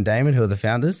met Nick and Damon, who are the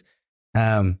founders.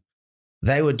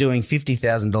 They were doing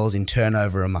 $50,000 in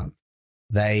turnover a month.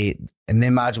 and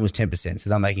their margin was 10%. So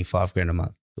they're making $5,000 a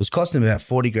month. It was costing them about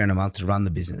 $40,000 a month to run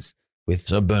the business.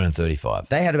 So burning 35.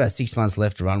 They had about 6 months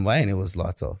left to runway and it was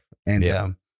lights off. And,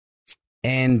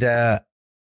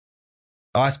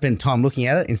 I spent time looking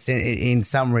at it. In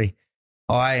summary,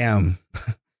 I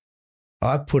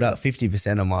put up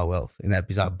 50% of my wealth in that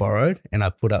because I borrowed and I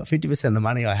put up 50% of the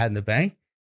money I had in the bank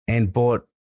and bought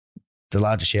the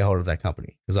largest shareholder of that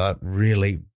company because I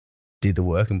really did the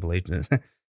work and believed in it.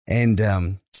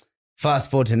 And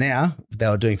fast forward to now, they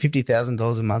were doing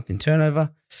 $50,000 a month in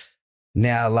turnover.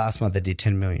 Now, last month they did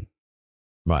 $10 million.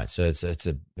 Right, so it's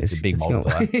a big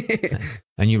multiplier.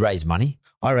 And you raised money?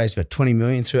 I raised about $20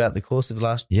 million throughout the course of the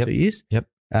last 2 years. Yep.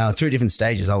 Through different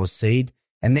stages. I was seed.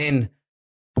 And then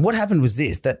what happened was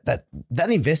this, that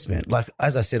investment, like,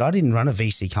 as I said, I didn't run a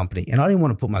VC company and I didn't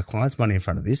want to put my clients' money in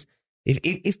front of this.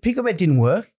 If Picklebet didn't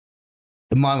work,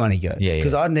 my money goes.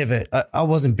 Because I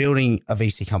wasn't building a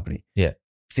VC company. Yeah.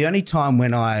 The only time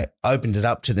when I opened it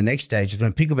up to the next stage was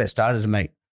when Picklebet started to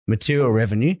make material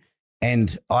revenue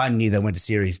and I knew they went to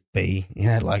Series B,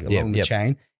 like along the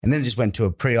chain. And then it just went to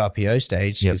a pre-IPO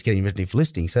stage. It's getting ready for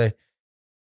listing. So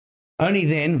only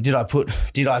then did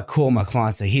I call my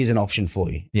clients and say, here's an option for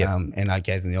you. And I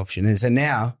gave them the option. And so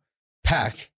now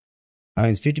P.A.C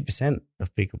owns 50%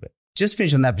 of Picklebet. Just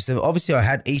finished on that percent. Obviously, I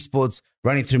had esports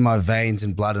running through my veins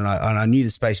and blood and I knew the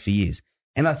space for years.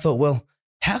 And I thought, well,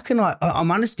 how can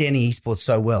I'm understanding esports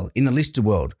so well in the listed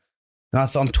world. And I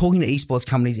thought, I'm talking to esports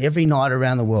companies every night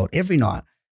around the world, every night.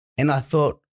 And I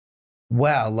thought,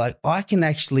 wow, like I can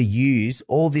actually use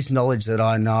all this knowledge that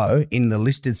I know in the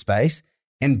listed space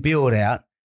and build out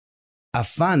a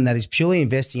fund that is purely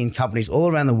investing in companies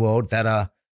all around the world that are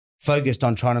focused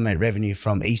on trying to make revenue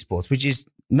from esports, which is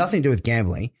nothing to do with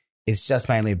gambling. It's just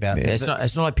mainly about it's not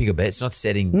like Picklebet. It's not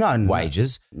setting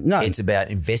wages. No, it's about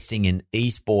investing in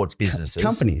esports businesses,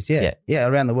 companies. Yeah,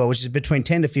 around the world, which is between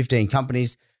 10 to 15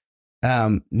 companies.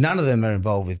 None of them are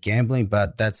involved with gambling,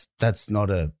 but that's not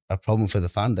a problem for the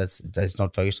fund. That's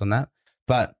not focused on that.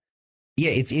 But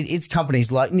yeah, it's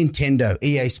companies like Nintendo,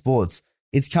 EA Sports.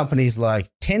 It's companies like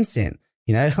Tencent.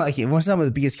 Like some of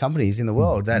the biggest companies in the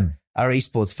world that are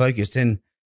esports focused. And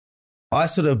I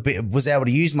sort of was able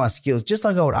to use my skills, just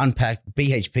like I would unpack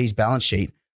BHP's balance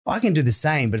sheet. I can do the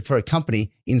same, but for a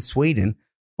company in Sweden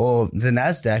or the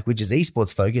NASDAQ, which is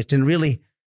esports focused, and really,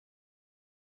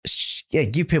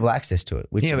 give people access to it.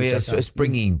 So it's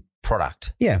bringing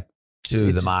product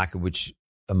to the market, which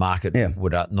a market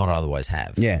would not otherwise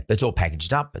have. Yeah. But it's all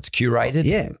packaged up. It's curated.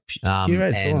 Yeah.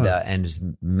 Curated and is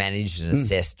managed and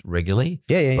assessed regularly.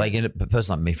 Yeah. Like a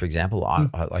person like me, for example,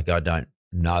 I don't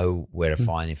know where to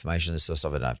find information on this sort of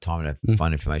stuff. I don't have time to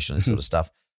find information on this sort of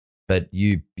stuff. But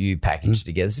you package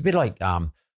together. It's a bit like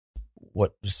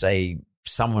say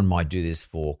someone might do this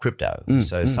for crypto.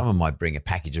 So someone might bring a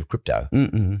package of crypto.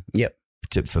 Yep.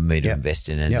 For me to invest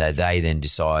in, and they then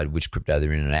decide which crypto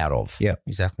they're in and out of. Yeah,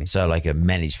 exactly. So like a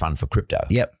managed fund for crypto.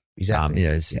 Yep, exactly.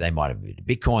 They might have a bit of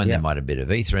Bitcoin, they might have a bit of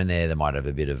Ether in there, they might have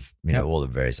a bit of all the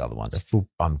various other ones.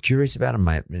 I'm curious about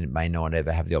them. May not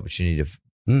ever have the opportunity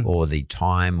to, or the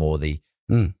time, or the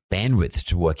bandwidth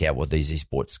to work out what these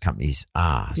esports companies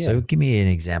are. Yeah. So give me an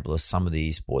example of some of the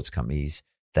esports companies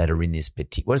that are in this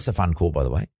particular. What is the fund called, by the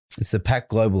way? It's the P.A.C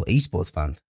Global Esports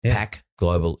Fund. P.A.C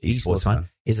Global Esports Fund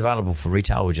is available for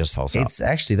retail or just wholesale? It's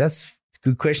actually, that's a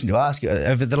good question to ask.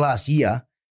 Over the last year,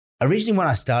 originally when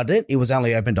I started it was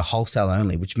only open to wholesale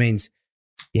only, which means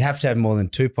you have to have more than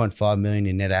 2.5 million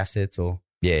in net assets or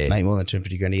make more than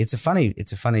 250 grand. It's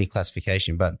a funny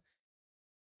classification, but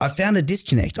I found a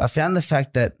disconnect. I found the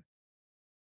fact that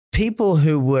people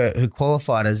who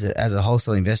qualified as a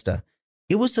wholesale investor,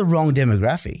 it was the wrong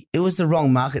demographic. It was the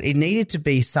wrong market. It needed to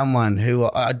be someone who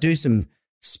I do some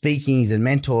speakings and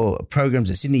mentor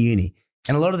programs at Sydney Uni.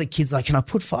 And a lot of the kids like, can I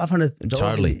put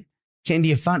 $500 into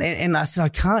your fund? And I said, I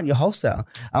can't, you're wholesale.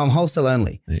 I'm wholesale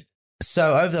only. Yeah.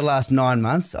 So over the last 9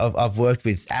 months, I've worked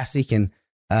with ASIC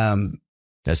and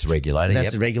that's the regulator.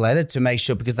 That's the regulator to make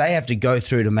sure, because they have to go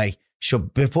through to make sure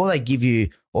before they give you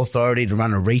authority to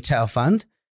run a retail fund,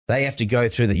 they have to go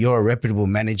through that you're a reputable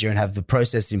manager and have the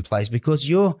process in place, because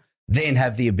you then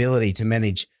have the ability to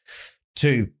manage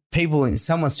to people in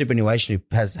someone's superannuation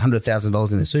who has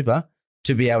 $100,000 in the super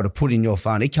to be able to put in your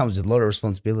fund. It comes with a lot of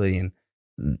responsibility, and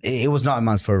it was 9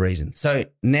 months for a reason. So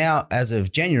now, as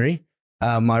of January,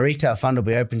 my retail fund will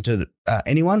be open to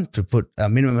anyone to put a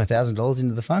minimum of $1,000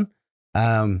 into the fund.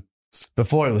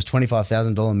 Before it was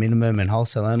 $25,000 minimum and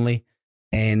wholesale only,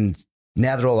 and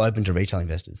now they're all open to retail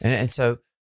investors. And so,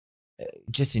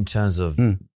 just in terms of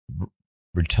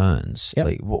returns,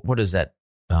 like what does that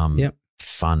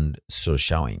fund sort of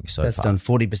showing so That's far? done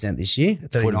 40% this year,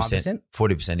 39%.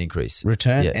 40% increase.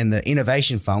 Return. Yeah. And the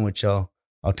innovation fund, which I'll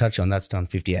touch on, that's done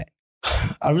 58.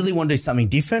 I really want to do something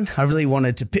different. I really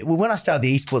wanted to, when I started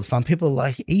the esports fund, people were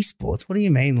like, esports, what do you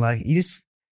mean? Like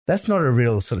that's not a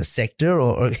real sort of sector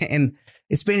and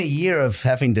it's been a year of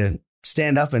having to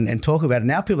stand up and talk about it.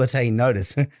 Now people are taking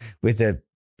notice with the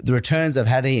returns of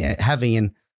having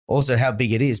and also how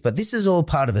big it is. But this is all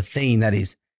part of a theme that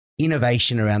is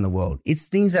innovation around the world. It's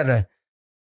things that are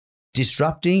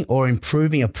disrupting or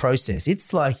improving a process.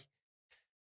 It's like,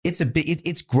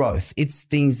 it's growth. It's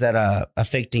things that are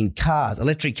affecting cars,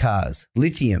 electric cars,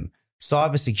 lithium,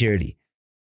 cybersecurity,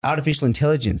 artificial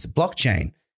intelligence,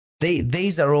 blockchain.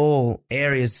 These are all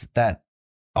areas that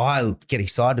I get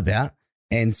excited about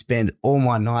and spend all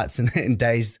my nights and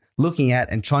days looking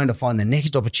at and trying to find the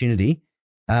next opportunity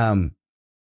to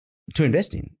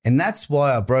invest in. And that's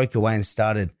why I broke away and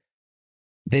started.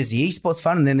 There's the esports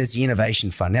fund and then there's the innovation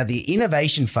fund. Now, the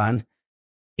innovation fund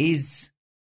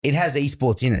it has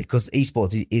esports in it because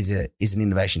esports is an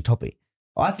innovation topic.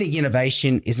 I think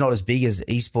innovation is not as big as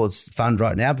esports fund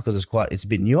right now because it's a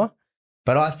bit newer.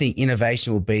 But I think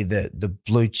innovation will be the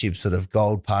blue chip sort of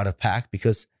gold part of PAC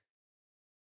because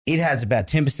it has about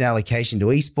 10% allocation to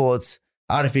esports,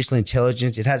 artificial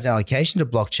intelligence. It has an allocation to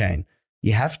blockchain.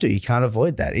 You can't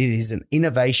avoid that. It is an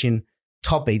innovation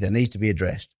topic that needs to be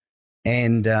addressed.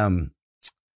 And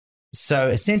so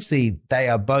essentially they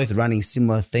are both running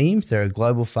similar themes. They're a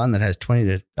global fund that has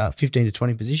 15 to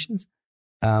 20 positions,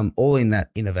 all in that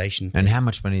innovation. And how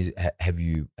much money have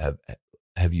you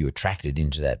attracted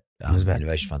into that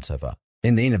innovation fund so far?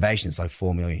 In the innovation, it's like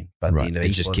 4 million, but right. The it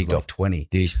just kicked off 20.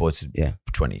 The esports,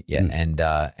 20,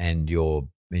 yeah. And your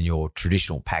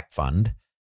traditional PAC fund,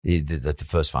 the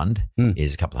first fund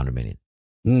is a couple $100 million.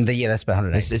 That's about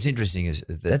 180. It's interesting.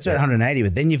 That's about 180.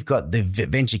 But then you've got the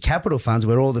venture capital funds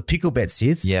where all the Picklebet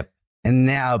sits. Yep. And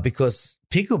now because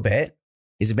Picklebet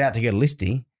is about to get a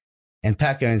listing and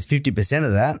PAC owns 50%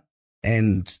 of that,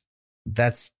 and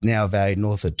that's now valued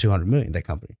north of 200 million, that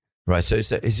company. Right. So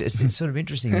it's sort of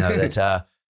interesting though that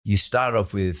you started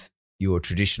off with your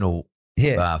traditional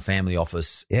family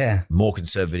office, more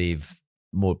conservative,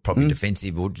 more probably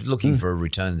defensive, or just looking for a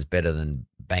return that's better than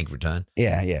bank return.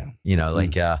 Yeah. You know,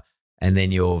 like, and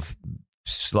then you've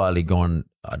slightly gone,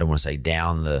 I don't want to say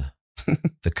down the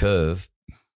curve,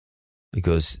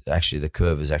 because actually the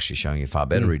curve is actually showing you far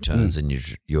better returns than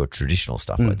your traditional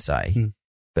stuff, I'd say.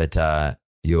 But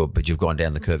you've gone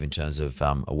down the curve in terms of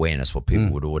awareness, what people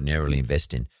would ordinarily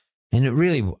invest in. And it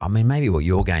really, I mean, maybe what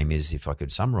your game is, if I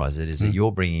could summarize it, is that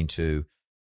you're bringing to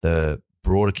the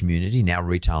broader community, now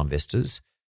retail investors,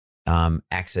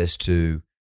 access to,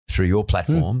 through your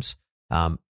platforms,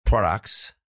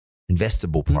 products,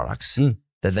 investable products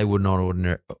that they would not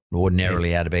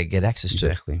ordinarily out of bed get access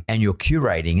to. And you're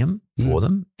curating them for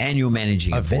them, and you're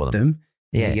managing them for them.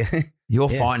 Yeah. You're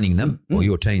finding them, or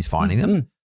your team's finding them,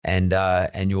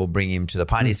 and you're bringing them to the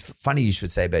party. It's funny you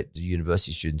should say about the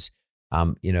university students. I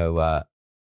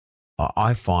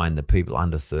find that people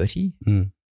under 30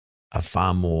 are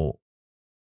far more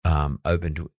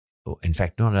open to, or in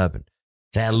fact, not open.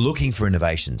 They're looking for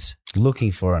innovations.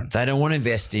 Looking for it. They don't want to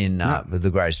invest in, with the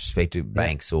greatest respect to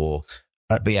banks or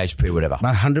BHP, whatever.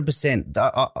 100%.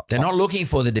 They're not looking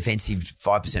for the defensive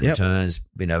 5% returns,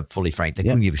 fully franked. They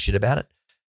couldn't give a shit about it.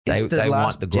 They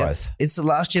want the growth. It's the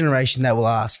last generation that will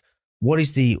ask,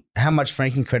 how much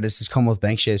franking credits does Commonwealth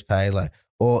Bank shares pay?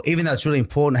 Or even though it's really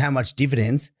important, how much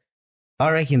dividends?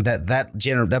 I reckon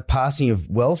that passing of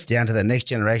wealth down to that next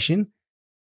generation,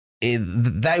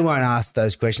 they won't ask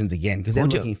those questions again because they're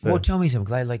looking for. Well, tell me something,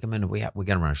 Clay. Like, I mean, we're going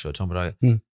to run a short time, but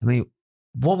I mean,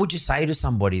 what would you say to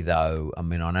somebody though? I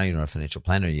mean, I know you're not a financial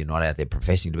planner, you're not out there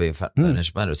professing to be a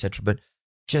financial planner, etc. But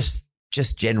just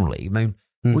generally, I mean,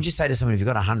 would you say to somebody, if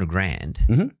you've got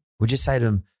 $100,000, would you say to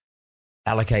them,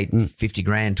 allocate 50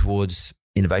 grand towards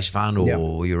innovation fund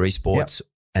or your esports?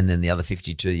 And then the other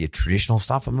 50 to your traditional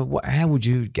stuff? I mean, how would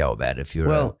you go about it if you're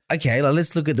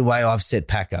let's look at the way I've set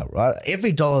PAC up, right?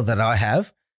 Every dollar that I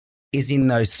have is in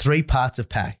those three parts of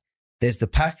PAC. There's the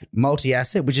PAC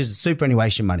multi-asset, which is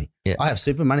superannuation money. Yeah. I have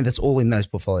super money that's all in those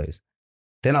portfolios.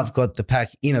 Then I've got the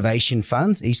PAC innovation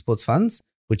funds, esports funds,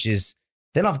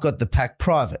 then I've got the PAC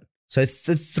private. So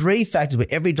the three factors where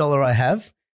every dollar I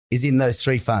have is in those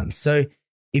three funds. So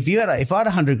if I had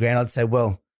 $100,000, I'd say,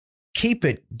 well, keep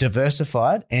it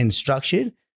diversified and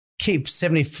structured. Keep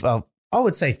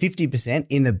 50%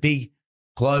 in the big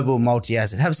global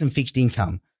multi-asset. Have some fixed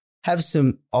income. Have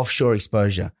some offshore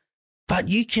exposure. But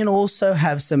you can also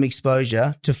have some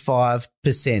exposure to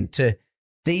 5% to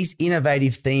these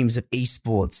innovative themes of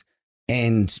esports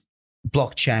and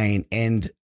blockchain and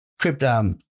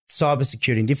crypto,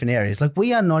 cybersecurity in different areas. Like,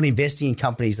 we are not investing in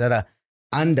companies that are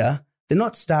they're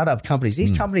not startup companies.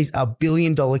 These companies are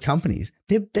billion-dollar companies.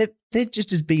 They're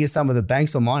just as big as some of the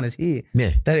banks or miners here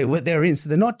that they're in. So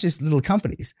they're not just little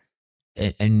companies.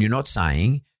 And you're not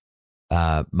saying,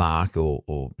 Mark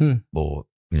or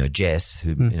Jess,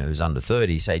 who's under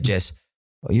 30, say, Jess,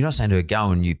 you're not saying to her, go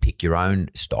and you pick your own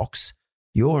stocks.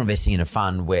 You're investing in a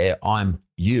fund where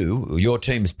your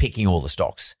team is picking all the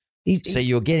stocks. So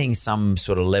you're getting some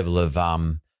sort of level of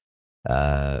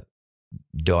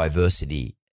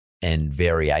diversity and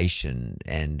variation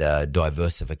and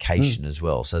diversification as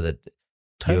well, so that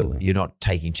you're not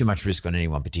taking too much risk on any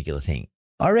one particular thing.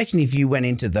 I reckon if you went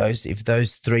into those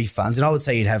 3 funds, and I would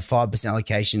say you'd have 5%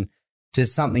 allocation to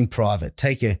something private,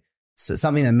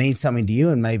 something that means something to you,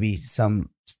 and maybe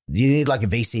you need like a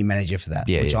VC manager for that,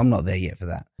 which I'm not there yet for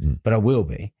that, but I will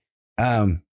be.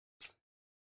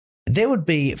 There would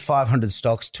be 500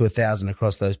 stocks to 1,000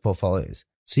 across those portfolios.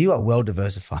 So you are well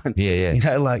diversified. Yeah.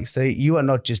 So you are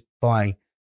not just buying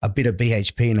a bit of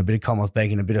BHP and a bit of Commonwealth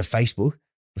Bank and a bit of Facebook,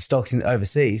 the stocks in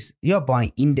overseas. You are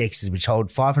buying indexes which hold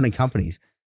 500 companies,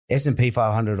 S&P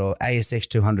 500 or ASX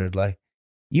 200. Like,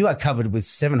 you are covered with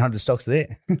 700 stocks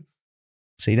there.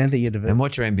 So you don't think you're diverse. And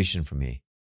what's your ambition from here?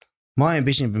 My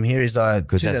ambition from here is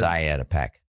because that's A out of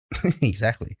PAC.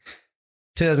 Exactly.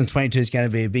 2022 is going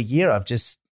to be a big year. I've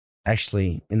just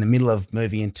actually in the middle of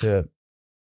moving into a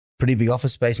pretty big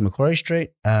office space in Macquarie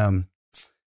Street. I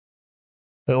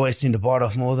always seem to bite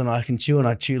off more than I can chew, and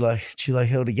I chew like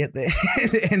hell to get there.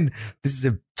 And this is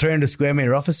a 300 square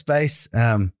meter office space.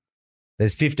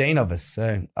 There's 15 of us,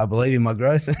 so I believe in my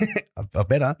growth. I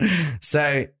better.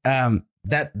 So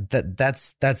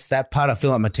that's that part. I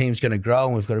feel like my team's going to grow,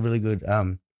 and we've got a really good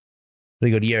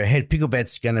year ahead.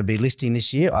 Picklebet's going to be listing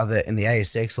this year, either in the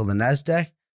ASX or the NASDAQ.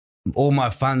 All my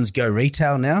funds go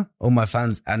retail now. All my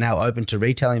funds are now open to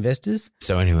retail investors.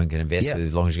 So anyone can invest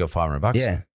as long as you got $500.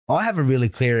 Yeah. I have a really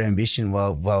clear ambition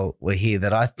while we're here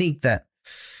that I think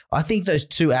those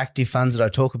 2 active funds that I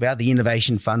talk about, the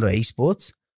innovation fund or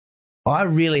esports, I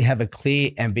really have a clear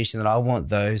ambition that I want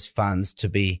those funds to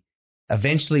be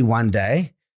eventually one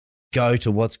day go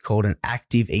to what's called an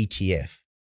active ETF.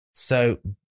 So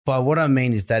by what I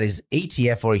mean is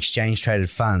ETF or exchange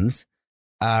traded funds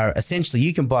are essentially,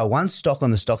 you can buy one stock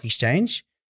on the stock exchange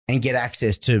and get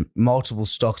access to multiple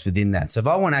stocks within that. So if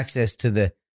I want access to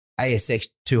the ASX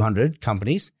 200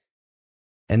 companies,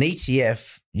 an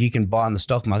ETF you can buy on the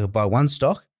stock market, buy one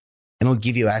stock, and it'll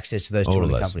give you access to those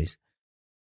 200 companies.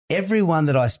 Everyone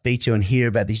that I speak to and hear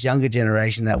about, this younger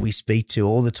generation that we speak to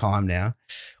all the time now,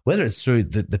 whether it's through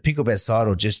the Picklebet side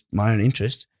or just my own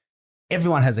interest,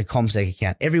 everyone has a CommSec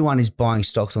account. Everyone is buying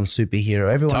stocks on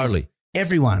Superhero.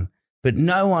 Everyone. But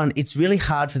no one, it's really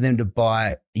hard for them to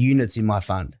buy units in my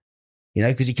fund,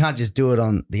 because you can't just do it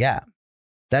on the app.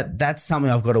 That's something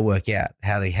I've got to work out,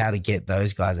 how to get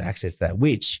those guys access to that,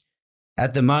 which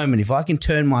at the moment, if I can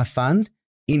turn my fund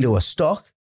into a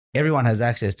stock, everyone has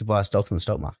access to buy stocks on the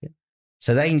stock market.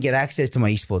 So they can get access to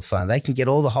my esports fund. They can get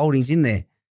all the holdings in there,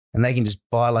 and they can just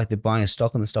buy like they're buying a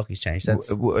stock on the stock exchange.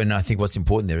 And I think what's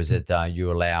important there is that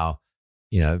you allow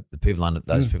the people under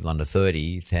people under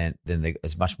 30, then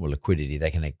there's much more liquidity.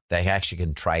 They actually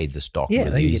can trade the stock really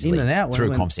they easily get in and out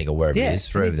through CommSec or wherever it is,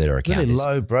 through their account. Really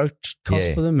low broke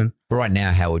cost for them. But right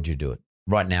now, how would you do it?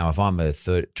 Right now, if I'm a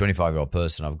 25-year-old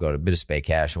person, I've got a bit of spare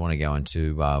cash, I want to go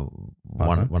into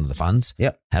one of the funds.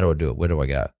 Yep. How do I do it? Where do I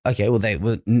go? Okay,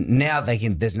 now they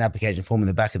can. There's an application form in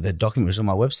the back of the document, which is on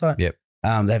my website. Yep.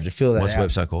 They have to fill that out. What's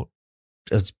the website called?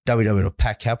 It's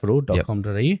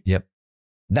www.paccapital.com.au. Yep.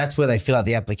 That's where they fill out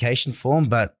the application form,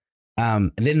 but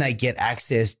and then they get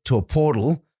access to a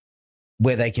portal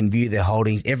where they can view their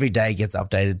holdings. Every day gets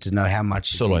updated to know how much.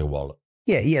 Sort of like a wallet.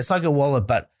 Yeah, it's like a wallet,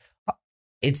 but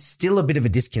it's still a bit of a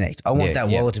disconnect. I want that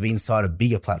wallet to be inside a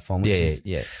bigger platform, which is,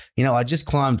 I just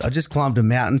climbed a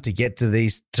mountain to get to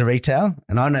retail,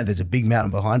 and I know there's a big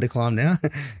mountain behind to climb now,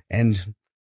 and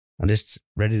I'm just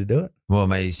ready to do it. Well,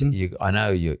 mate, I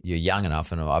know you're young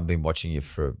enough, and I've been watching you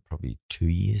for probably 2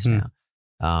 years now.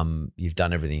 You've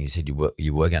done everything you said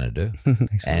you were going to do,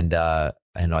 and I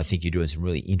think you're doing some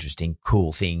really interesting,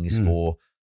 cool things for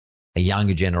a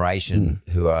younger generation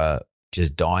who are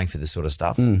just dying for this sort of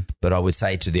stuff. But I would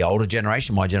say to the older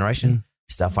generation, my generation,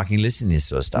 start fucking listening to this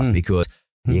sort of stuff because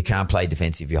you can't play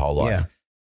defensive your whole life. Yeah.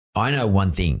 I know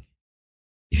one thing.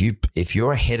 If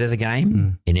you're ahead of the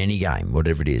game in any game,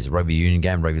 whatever it is, rugby union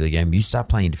game, regular game, you start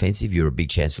playing defensive, you're a big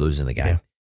chance of losing the game. Yeah.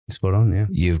 Spot on, yeah.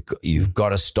 You've got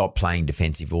to stop playing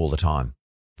defensive all the time.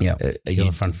 Yeah. You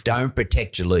don't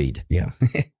protect your lead. Yeah.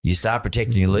 You start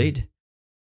protecting your lead,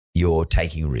 you're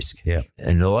taking a risk. Yeah.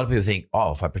 And a lot of people think,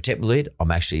 if I protect my lead,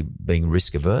 I'm actually being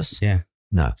risk averse. Yeah.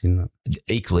 No. Not.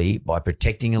 Equally, by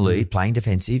protecting a lead, playing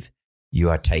defensive, you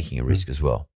are taking a risk as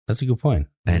well. That's a good point.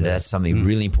 And that's something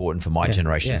really important for my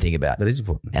generation to think about. That is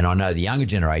important. And I know the younger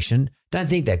generation don't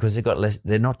think that because they've got less.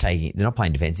 They're not playing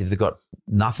defensive. They've got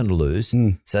nothing to lose,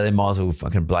 so they might as well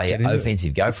fucking play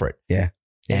offensive. Go for it. Yeah.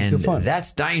 And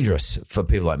that's dangerous for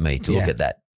people like me to look at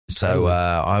that. So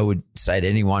I would say to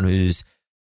anyone who's,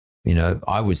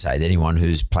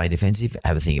 playing defensive,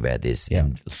 have a think about this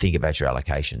and think about your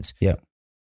allocations. Yeah.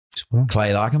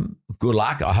 Clay Larkham, good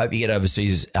luck. I hope you get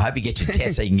overseas. I hope you get your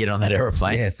test so you can get on that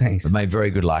aeroplane. Yeah, thanks. But mate, very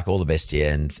good luck. All the best to you.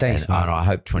 And thanks, and I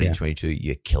hope 2022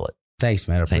 you kill it. Thanks,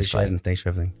 mate. I appreciate it. Clay. Thanks for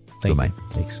everything. Good, mate.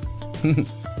 Thanks.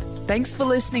 Thanks for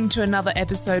listening to another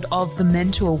episode of The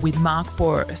Mentor with Mark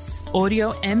Boris.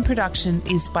 Audio and production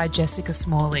is by Jessica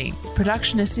Smalley.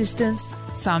 Production assistance,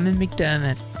 Simon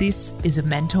McDermott. This is a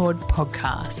Mentored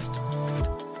podcast.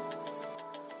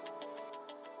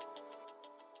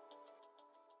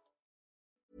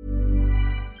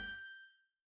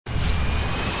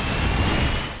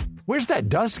 Where's that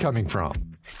dust coming from?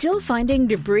 Still finding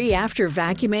debris after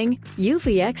vacuuming?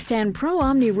 Eufy X10 Pro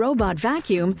Omni Robot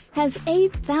Vacuum has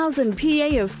 8,000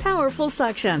 PA of powerful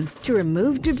suction to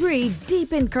remove debris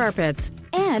deep in carpets.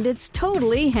 And it's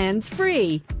totally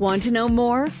hands-free. Want to know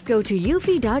more? Go to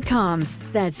eufy.com.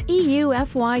 That's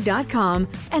EUFY.com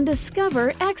and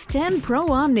discover X10 Pro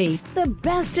Omni, the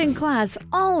best-in-class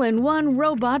all-in-one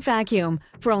robot vacuum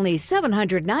for only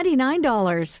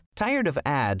 $799. Tired of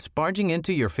ads barging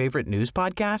into your favorite news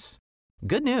podcasts?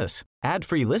 Good news.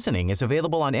 Ad-free listening is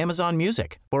available on Amazon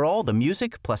Music for all the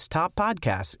music plus top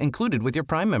podcasts included with your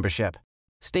Prime membership.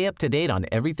 Stay up to date on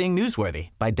everything newsworthy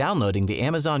by downloading the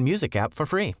Amazon Music app for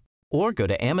free or go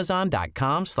to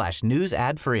amazon.com/news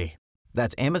ad free.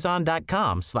 That's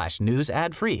amazon.com/news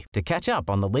ad free to catch up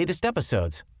on the latest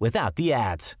episodes without the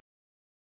ads.